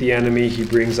defeat the enemy, he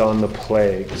brings on the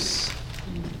plagues.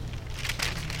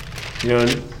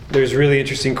 There's really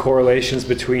interesting correlations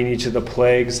between each of the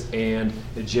plagues and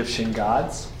Egyptian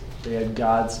gods. They had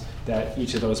gods that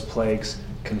each of those plagues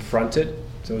confronted.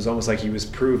 So it was almost like he was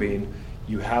proving,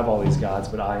 you have all these gods,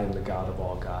 but I am the God of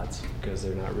all gods, because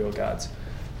they're not real gods.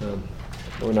 But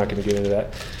we're not going to get into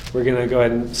that. We're going to go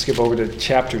ahead and skip over to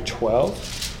chapter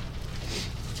 12.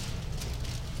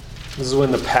 This is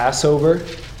when the Passover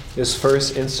is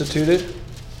first instituted.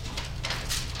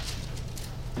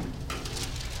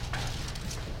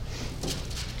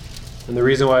 And the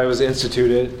reason why it was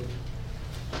instituted,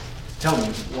 tell me,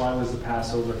 why was the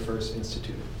Passover first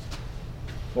instituted?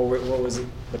 What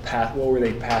were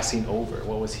they passing over?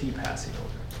 What was he passing over?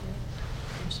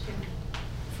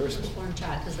 Firstborn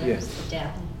child, because that was the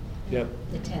death. Yep.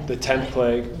 The 10th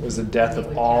plague was the death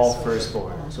of all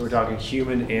firstborn. So we're talking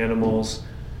human, animals,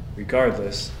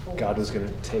 regardless, God was going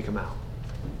to take them out.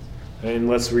 And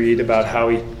let's read about how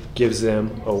he gives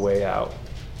them a way out.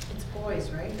 It's boys,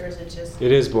 right? Or is it just?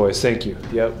 It is boys, thank you.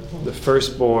 Yep, the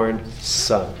firstborn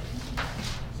son.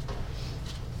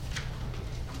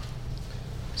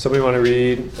 Somebody want to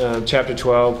read chapter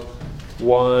 12,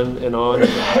 1 and on?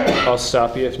 I'll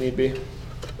stop you if need be.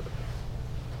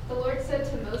 The Lord said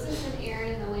to Moses and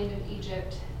Aaron in the land of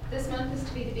Egypt, "This month is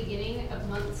to be the beginning of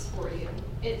months for you.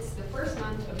 It's the first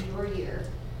month of your year.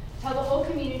 Tell the whole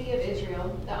community of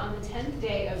Israel that on the 10th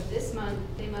day of this month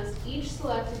they must each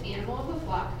select an animal of the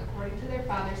flock according to their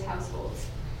father's households,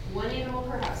 one animal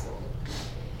per household.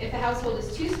 If the household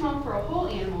is too small for a whole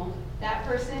animal, that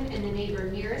person and the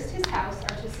neighbor nearest his house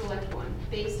are to select one,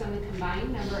 based on the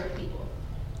combined number of people.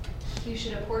 You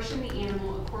should apportion the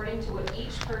animal according to what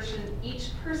each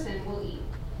person will eat.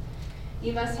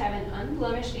 You must have an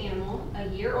unblemished animal, a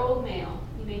year-old male.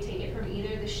 You may take it from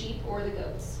either the sheep or the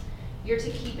goats. You're to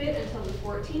keep it until the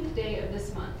 14th day of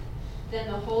this month. Then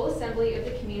the whole assembly of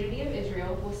the community of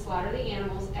Israel will slaughter the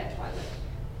animals at twilight.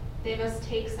 They must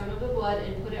take some of the blood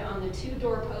and put it on the 2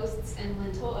 doorposts and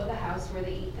lintel of the house where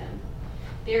they eat them.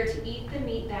 They are to eat the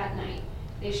meat that night.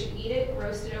 They should eat it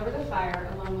roasted over the fire,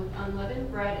 along with unleavened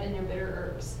bread and their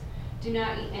bitter herbs. Do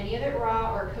not eat any of it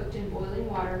raw or cooked in boiling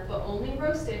water, but only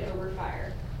roasted over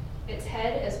fire. Its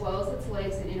head as well as its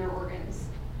legs and inner organs.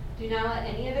 Do not let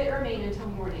any of it remain until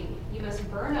morning. You must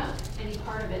burn up any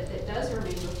part of it that does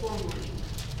remain before morning.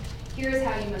 Here is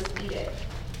how you must eat it.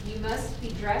 You must be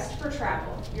dressed for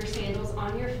travel, your sandals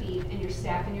on your feet and your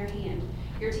staff in your hand.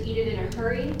 You're to eat it in a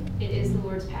hurry. It is the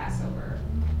Lord's Passover.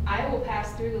 I will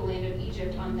pass through the land of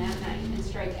Egypt on that night and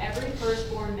strike every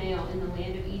firstborn male in the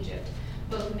land of Egypt,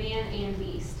 both man and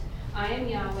beast. I am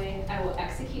Yahweh. I will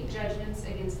execute judgments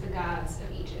against the gods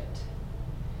of Egypt.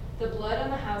 The blood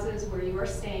on the houses where you are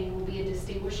staying will be a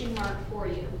distinguishing mark for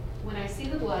you. When I see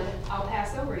the blood, I'll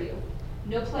pass over you.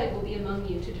 No plague will be among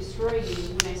you to destroy you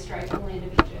when I strike the land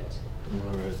of Egypt.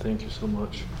 All right, thank you so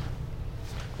much.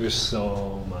 There's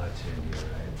so much in here,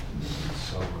 right?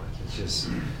 So much. It's just,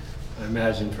 I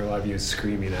imagine for a lot of you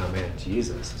screaming out, man,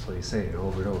 Jesus. That's what he's saying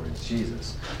over and over. It's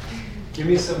Jesus. Give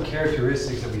me some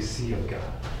characteristics that we see of God.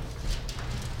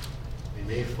 They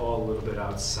may fall a little bit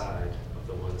outside of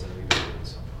the ones that we've been doing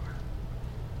so far.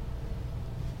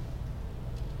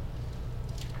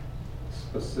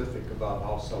 Specific about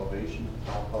how salvation,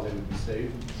 how they would be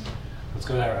saved. Let's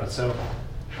go that route. So,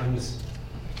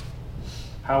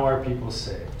 how are people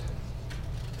saved?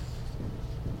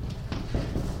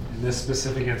 In this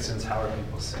specific instance, how are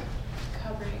people saved?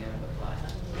 Covering it with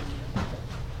blood.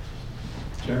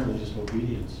 Generally just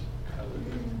obedience.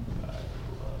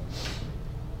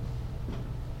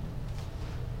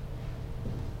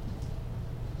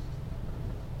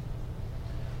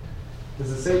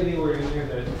 Does it say anywhere in here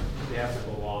that they have to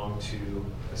belong to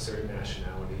a certain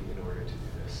nationality in order to do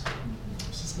this? I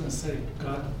was just going to say,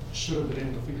 God should have been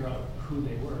able to figure out who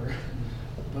they were,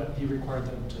 but he required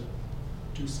them to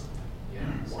do something.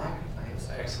 Yeah, sacrifice.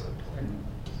 Excellent point.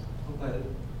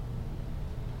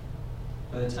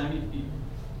 By the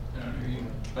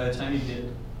time you get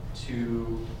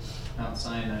to Mount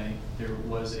Sinai, there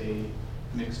was a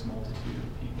mixed multitude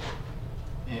of people,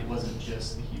 and it wasn't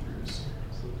just the Hebrews.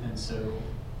 And so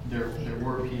there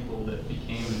were people that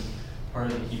became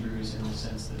part of the Hebrews in the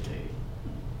sense that they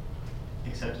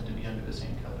accepted to be under the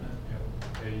same covenant.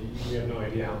 Yep. And we have no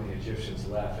idea how many Egyptians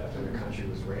left after their country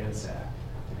was ransacked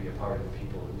to be a part of the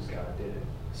people whose God did it.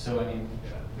 So I mean,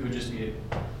 it would just be,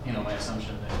 my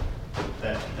assumption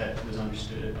that was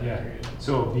understood at that period.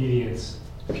 So obedience,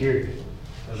 period.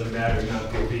 Doesn't matter,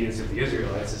 not the obedience of the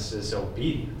Israelites, it's just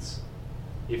obedience.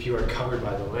 If you are covered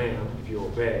by the Lamb, if you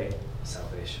obey,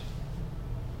 salvation.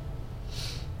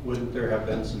 Wouldn't there have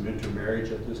been some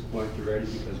intermarriage at this point already,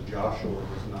 because Joshua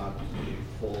was not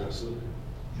a full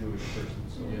Jewish person?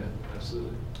 So. Yeah,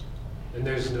 absolutely. And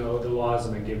the laws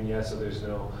have been given yet, so there's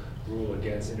no rule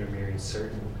against intermarrying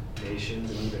certain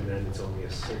nations, and even then it's only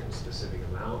a certain specific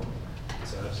amount.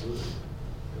 So absolutely,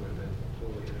 it would have been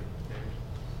totally intermarried.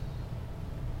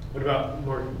 What about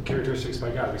more characteristics by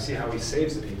God? We see how he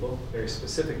saves the people, very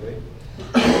specifically.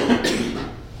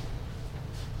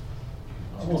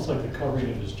 Almost like the covering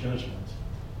of his judgment.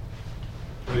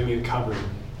 What do you mean covering?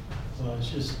 Well, it's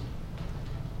just,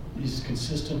 he's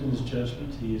consistent in his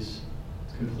judgment, he's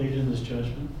complete in his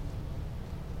judgment.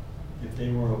 If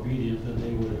they were obedient, then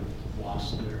they would have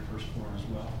lost their firstborn as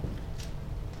well.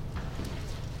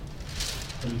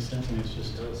 But essentially, it's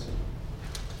just Across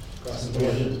that's the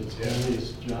what board. it is. It's holy,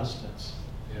 it's just,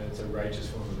 Yeah, it's a righteous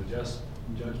form of a just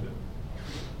judgment.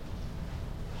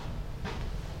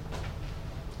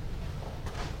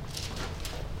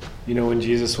 You know when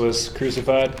Jesus was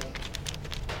crucified?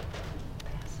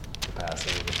 The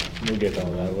Passover. We'll get to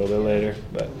all that a little bit later,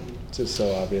 but it's just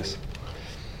so obvious.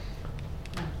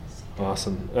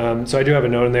 Awesome. So I do have a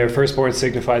note in there. Firstborn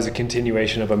signifies a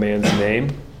continuation of a man's name,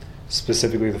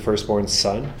 specifically the firstborn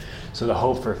son. So the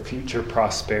hope for future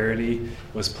prosperity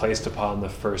was placed upon the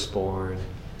firstborn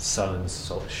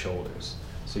son's shoulders.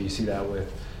 So you see that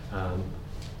with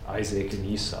Isaac and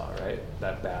Esau, right?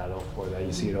 That battle for that.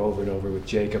 You see it over and over with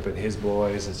Jacob and his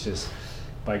boys. It's just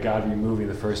by God removing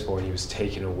the firstborn, he was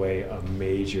taking away a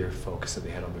major focus that they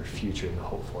had on their future and the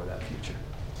hope for that future.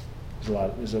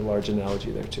 There's a large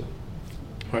analogy there too.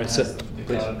 All right, so the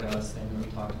God of God's thing that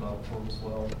we talked about before as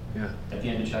well. Yeah. At the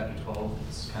end of chapter 12,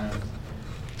 it's kind of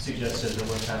suggested that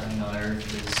what's happening on earth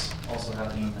is also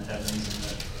happening in the heavens, and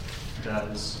that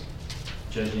God is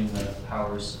judging the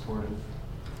powers supportive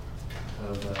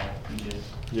of Egypt.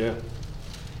 Yeah.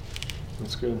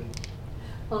 That's good.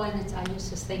 Well, and I was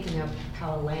just thinking of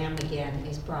how a lamb again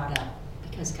is brought up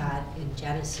because God in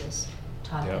Genesis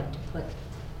taught Yep. them to put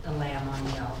the lamb on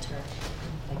the altar.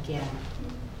 Again,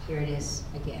 here it is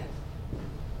again.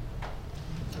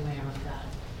 The Lamb of God.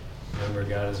 Remember,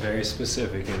 God is very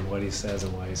specific in what he says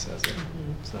and why he says it.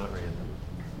 Mhm. It's not random.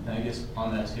 And I guess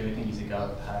on that too, I think he's a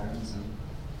God of patterns,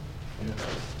 and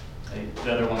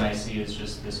the other one I see is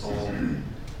just this whole,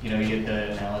 you get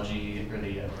the analogy or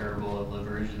the parable of the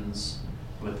virgins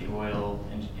with the oil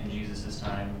in Jesus'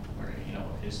 time, where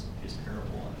his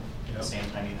parable, and at the same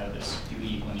time you have this, you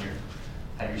eat when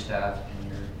have your staff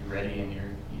and you're ready and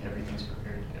everything's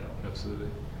prepared to go. Absolutely.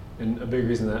 And a big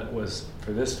reason that was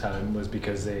for this time was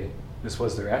because this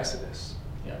was their exodus.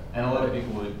 Yeah, and a lot of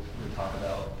people would talk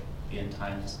about the end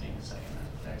times being the second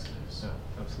Exodus.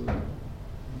 Yeah, absolutely.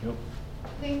 Yep. I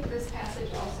think this passage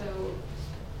also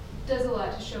does a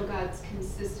lot to show God's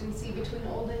consistency between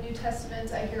Old and New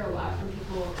Testaments. I hear a lot from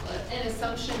people. An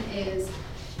assumption is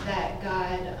that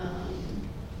God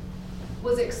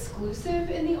was exclusive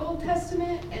in the Old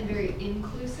Testament and very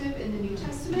inclusive in the New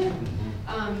Testament.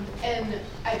 And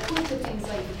I point to things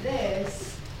like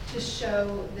this to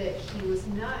show that he was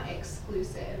not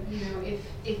exclusive.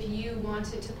 If you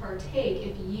wanted to partake,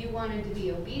 if you wanted to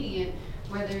be obedient,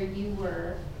 whether you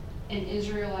were an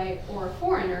Israelite or a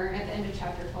foreigner, at the end of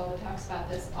chapter 12 it talks about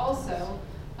this also.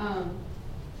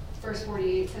 Verse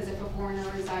 48 says, if a foreigner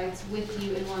resides with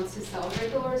you and wants to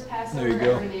celebrate the Lord's Passover,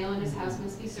 every male in his house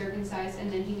must be circumcised,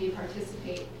 and then he may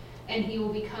participate, and he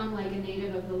will become like a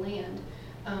native of the land.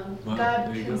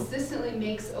 God consistently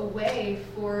makes a way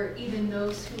for even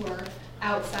those who are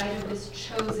outside of this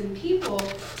chosen people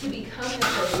to become the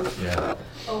chosen people. Yeah.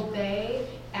 Obey,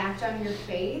 act on your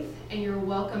faith, and you're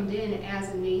welcomed in as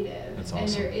a native. That's awesome.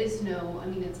 And there is no,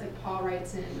 it's like Paul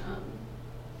writes in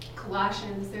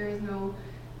Colossians, there is no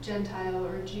Gentile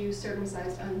or Jew,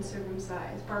 circumcised,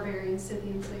 uncircumcised, barbarian,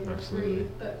 Scythian, slave, or free,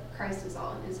 but Christ is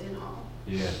all and is in all.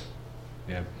 Yeah.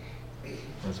 Yeah.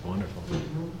 That's wonderful.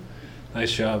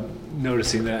 Nice job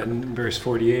noticing that in verse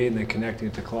 48 and then connecting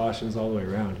it to Colossians all the way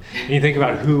around. And you think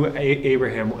about who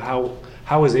Abraham, how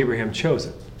was Abraham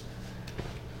chosen?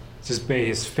 It's just by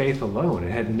his faith alone.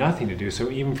 It had nothing to do.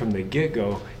 So even from the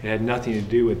get-go, it had nothing to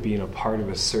do with being a part of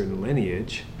a certain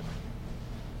lineage.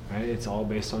 Right? It's all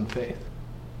based on faith,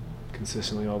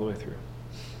 consistently all the way through.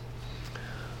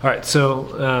 All right,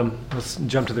 so let's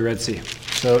jump to the Red Sea.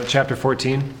 So chapter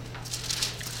 14.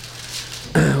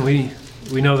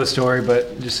 We know the story,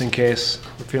 but just in case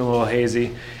we're feeling a little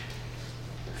hazy,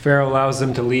 Pharaoh allows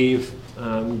them to leave.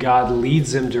 God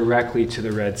leads them directly to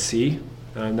the Red Sea.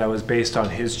 That was based on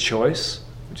his choice,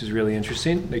 which is really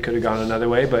interesting. They could have gone another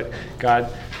way, but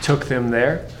God took them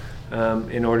there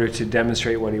in order to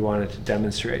demonstrate what he wanted to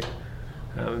demonstrate.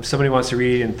 Somebody wants to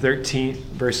read in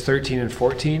verse 13 and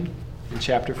 14 in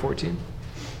chapter 14.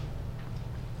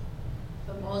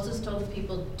 But Moses told the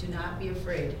people, do not be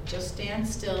afraid. Just stand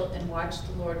still and watch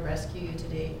the Lord rescue you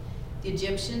today. The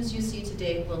Egyptians you see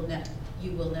today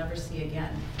you will never see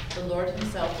again. The Lord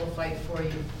himself will fight for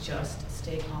you. Just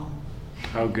stay calm.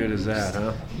 How good is that,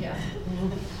 huh? Yeah.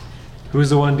 Who's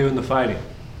the one doing the fighting?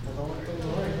 The Lord.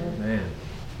 Man,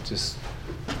 this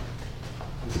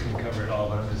can cover it all,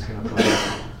 but I'm just going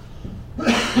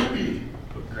to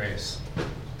put grace.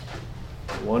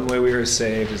 One way we are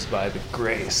saved is by the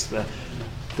grace, the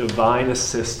divine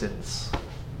assistance.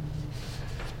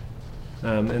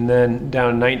 And then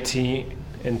down 19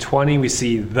 and 20, we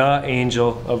see the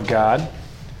angel of God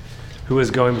who was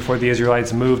going before the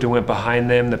Israelites moved and went behind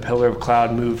them. The pillar of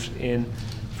cloud moved in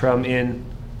front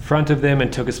of them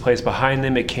and took its place behind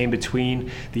them. It came between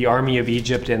the army of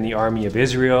Egypt and the army of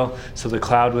Israel. So the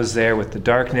cloud was there with the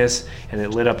darkness, and it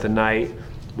lit up the night.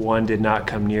 One did not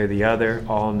come near the other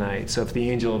all night. So if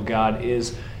the angel of God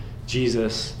is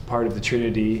Jesus, part of the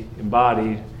Trinity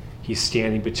embodied, he's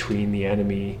standing between the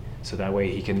enemy so that way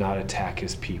he cannot attack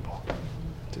his people.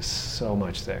 Just so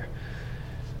much there.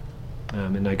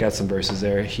 And I got some verses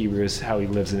there. Hebrews, how he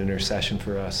lives in intercession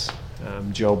for us.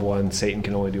 Job 1, Satan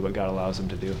can only do what God allows him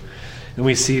to do. And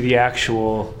we see the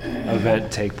actual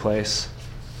event take place.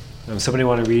 Somebody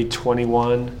want to read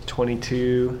 21,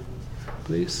 22,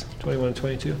 please? 21,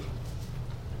 22.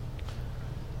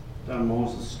 Then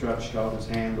Moses stretched out his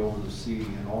hand over the sea,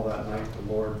 and all that night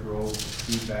the Lord drove the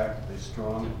sea back with a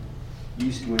strong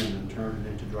east wind and turned it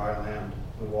into dry land.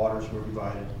 The waters were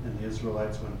divided, and the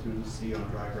Israelites went through the sea on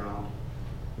dry ground,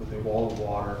 with a wall of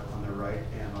water on their right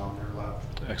and on their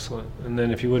left. Excellent. And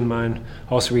then if you wouldn't mind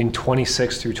also reading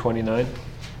 26 through 29.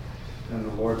 And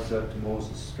the Lord said to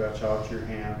Moses, stretch out your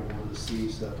hand over the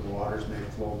sea so that the waters may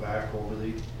flow back over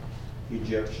the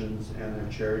Egyptians and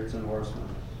their chariots and horsemen.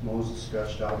 Moses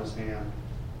stretched out his hand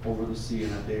over the sea,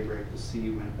 and at daybreak the sea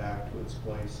went back to its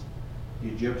place. The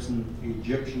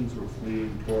Egyptians were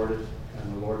fleeing toward it,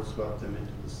 and the Lord swept them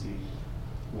into the sea.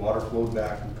 The water flowed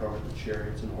back and covered the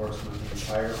chariots and horsemen, the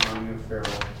entire army of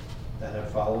Pharaoh that had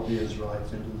followed the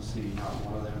Israelites into the sea. Not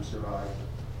one of them survived.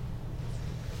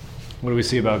 What do we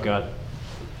see about God?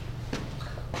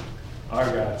 Our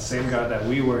God, same God that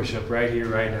we worship right here,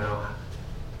 right now.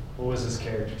 What was his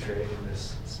character trait in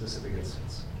this specific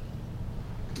instance?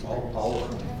 All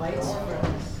of them. Fights for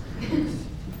us.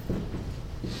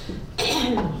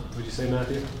 Would you say,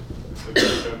 Matthew? He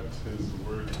kept his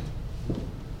word.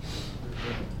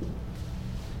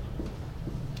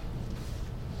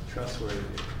 Trustworthy.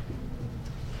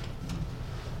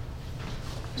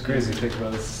 It's crazy to think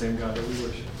about. It's the same God that we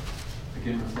worship.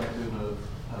 Again, reflective of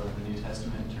the New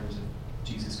Testament in terms of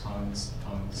Jesus calming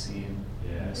the sea and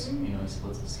he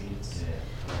splits the sea.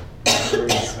 We're going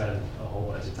to spend a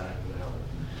whole bunch of time on that one.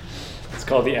 It's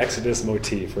called the Exodus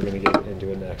motif. We're going to get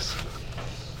into it next.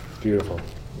 Beautiful.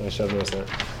 I should have noticed that.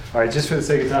 All right, just for the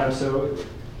sake of time, so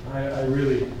I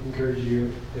really encourage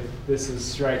you, if this is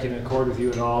striking a chord with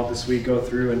you at all this week, go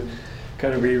through and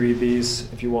kind of reread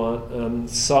these if you want.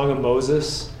 Song of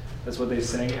Moses, that's what they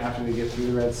sang after they get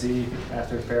through the Red Sea,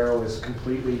 after Pharaoh is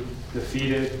completely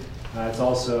defeated. It's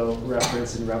also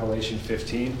referenced in Revelation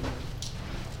 15. It's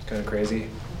kind of crazy.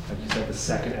 Like you said, the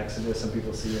second Exodus, some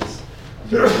people see as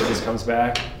Jesus comes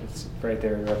back. It's right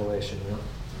there in Revelation. You know?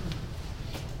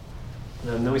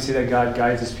 And then we see that God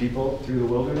guides his people through the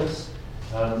wilderness.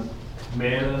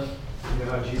 Manna, you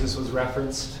know how Jesus was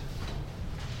referenced?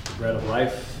 The bread of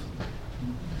life.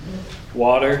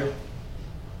 Water.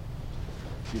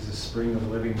 He's a spring of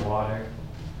living water.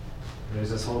 And there's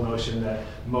this whole notion that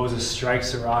Moses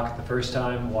strikes a rock the first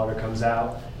time, water comes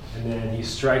out, and then he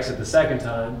strikes it the second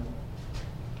time,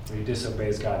 and he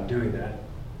disobeys God in doing that.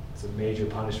 It's a major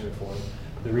punishment for him.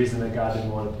 But the reason that God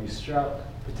didn't want it to be struck,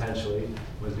 potentially,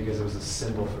 was because it was a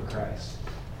symbol for Christ.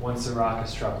 Once the rock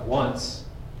is struck once,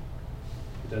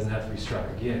 it doesn't have to be struck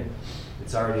again.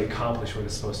 It's already accomplished what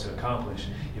it's supposed to accomplish.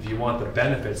 If you want the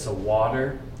benefits of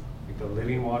water, like the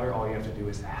living water, all you have to do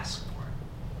is ask for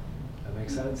it. That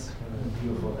makes sense? Kind of a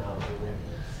beautiful analogy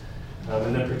there.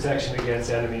 And then protection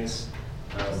against enemies.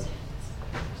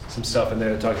 Some stuff in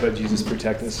there that talks about Jesus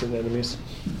protecting us from enemies.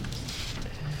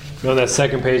 On that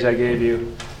second page I gave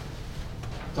you,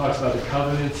 it talks about the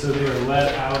covenant. So they were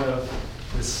led out of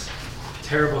this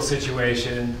terrible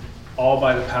situation, all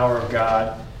by the power of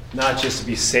God, not just to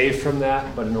be saved from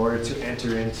that, but in order to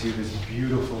enter into this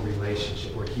beautiful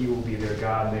relationship where he will be their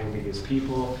God and they will be his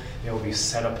people. They will be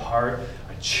set apart,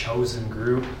 a chosen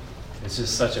group. It's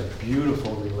just such a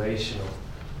beautiful relational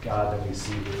God that we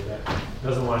see here that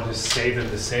doesn't want to just save them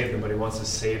to save them, but he wants to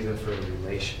save them for a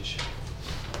relationship.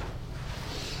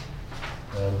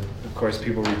 Of course,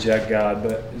 people reject God,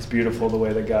 but it's beautiful the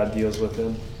way that God deals with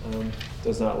them,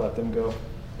 does not let them go.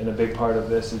 And a big part of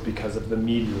this is because of the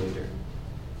mediator.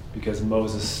 Because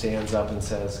Moses stands up and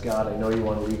says, God, I know you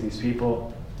want to lead these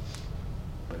people,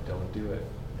 but don't do it.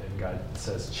 And God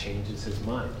says, changes his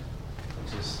mind,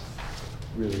 which is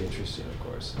really interesting, of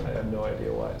course. I have no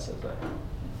idea why it says that.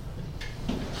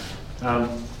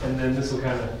 And then this will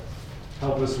kind of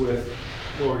help us with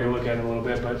what we're going to look at in a little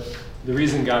bit, but the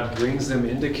reason God brings them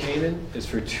into Canaan is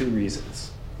for two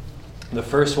reasons. The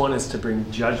first one is to bring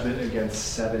judgment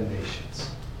against 7 nations.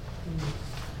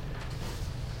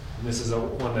 And this is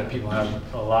one that people have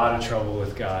a lot of trouble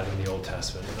with God in the Old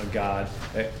Testament, a God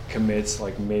that commits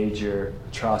like major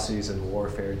atrocities and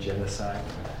warfare, genocide.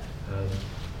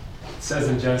 It says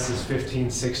in Genesis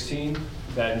 15:16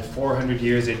 that in 400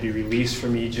 years they'd be released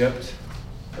from Egypt.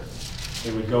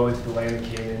 They would go into the land of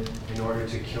Canaan in order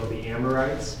to kill the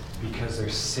Amorites because their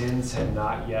sins had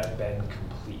not yet been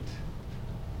complete.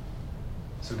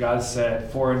 So God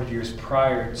said 400 years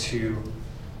prior to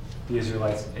the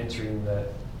Israelites entering the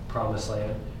Promised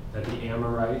Land that the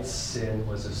Amorites' sin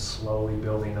was just slowly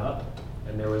building up,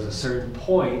 and there was a certain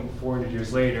point 400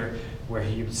 years later where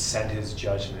he would send his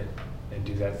judgment and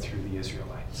do that through the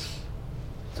Israelites.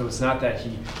 So it's not that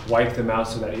he wiped them out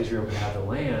so that Israel could have the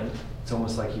land. It's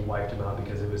almost like he wiped them out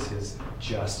because it was his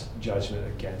just judgment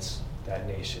against that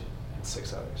nation and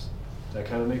 6 others. Does that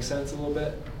kind of make sense a little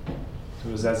bit? So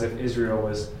it was as if Israel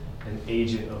was an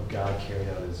agent of God carrying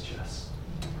out his judgment.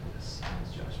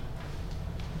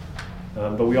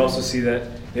 But we also see that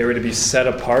they were to be set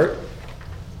apart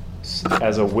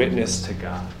as a witness to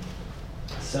God.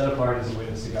 Set apart as a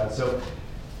witness to God. So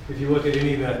if you look at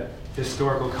any of the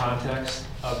historical context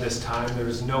of this time, there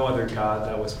was no other God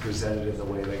that was presented in the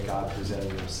way that God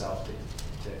presented himself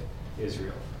to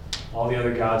Israel. All the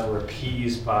other gods were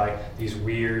appeased by these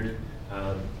weird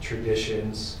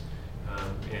traditions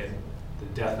and the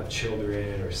death of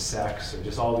children or sex or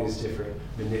just all these different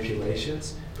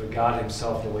manipulations. But God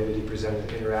himself, the way that he presented,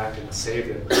 interacted, and saved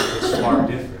them was far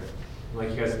different. And like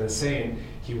you guys have been saying,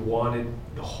 he wanted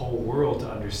the whole world to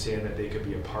understand that they could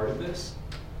be a part of this.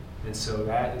 And so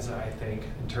that is, I think,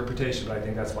 interpretation, but I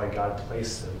think that's why God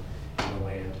placed them in the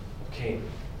land of Canaan.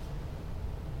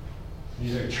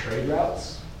 These are trade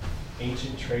routes,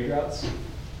 ancient trade routes.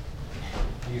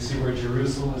 You can see where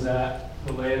Jerusalem is at.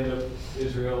 The land of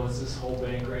Israel is this whole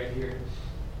bank right here.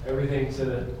 Everything to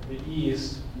the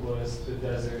east was the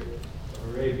desert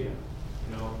of Arabia.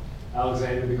 You know,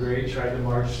 Alexander the Great tried to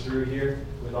march through here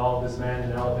with all of his men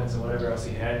and elephants and whatever else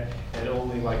he had, and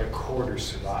only like a quarter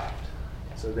survived.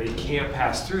 So they can't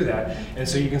pass through that. And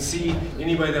so you can see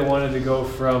anybody that wanted to go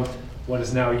from what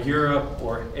is now Europe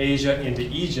or Asia into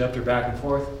Egypt or back and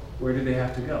forth, where do they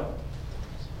have to go?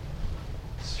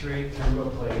 Straight through a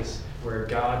place where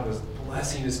God was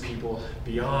blessing his people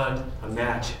beyond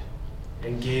imagine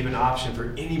and gave an option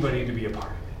for anybody to be a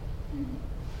part of it.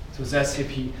 So it's as if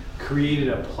he created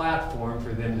a platform for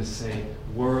them to say,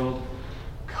 world,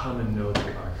 come and know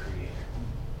our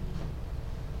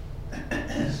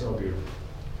Creator. So beautiful.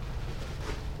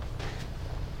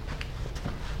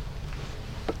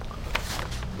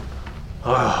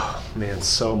 Oh, man,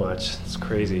 so much. It's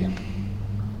crazy.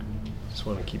 Just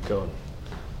want to keep going.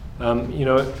 You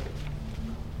know,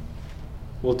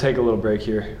 we'll take a little break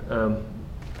here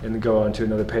and go on to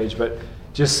another page. But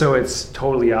just so it's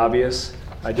totally obvious,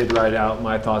 I did write out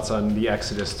my thoughts on the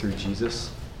Exodus through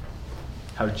Jesus,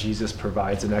 how Jesus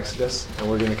provides an Exodus. And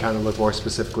we're going to kind of look more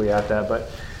specifically at that. But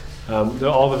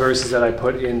all the verses that I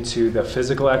put into the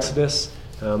physical Exodus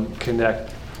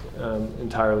connect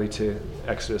entirely to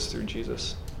Exodus through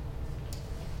Jesus.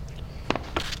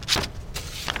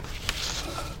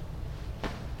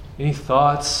 Any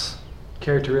thoughts,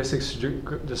 characteristics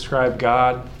to describe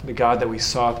God, the God that we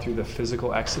saw through the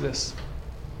physical Exodus?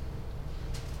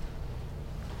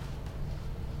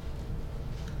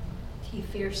 He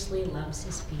fiercely loves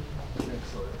his people.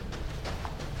 Excellent.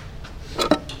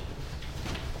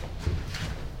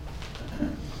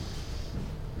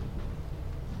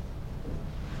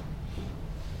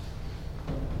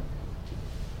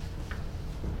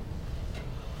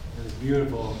 It's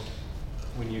beautiful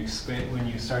when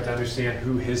you start to understand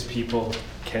who his people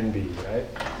can be, right?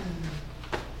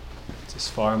 It's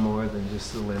just far more than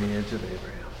just the lineage of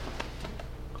Abraham.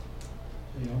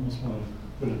 You almost want to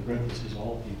put in parentheses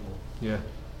all people. Yeah.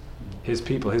 His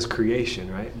people, his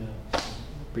creation, right? Yeah.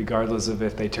 Regardless of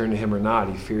if they turn to him or not,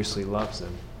 he fiercely loves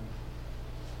them.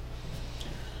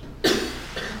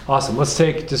 Awesome. Let's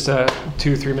take just a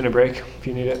 2-3 minute break if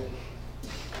you need it.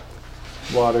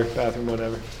 Water, bathroom,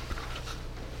 whatever.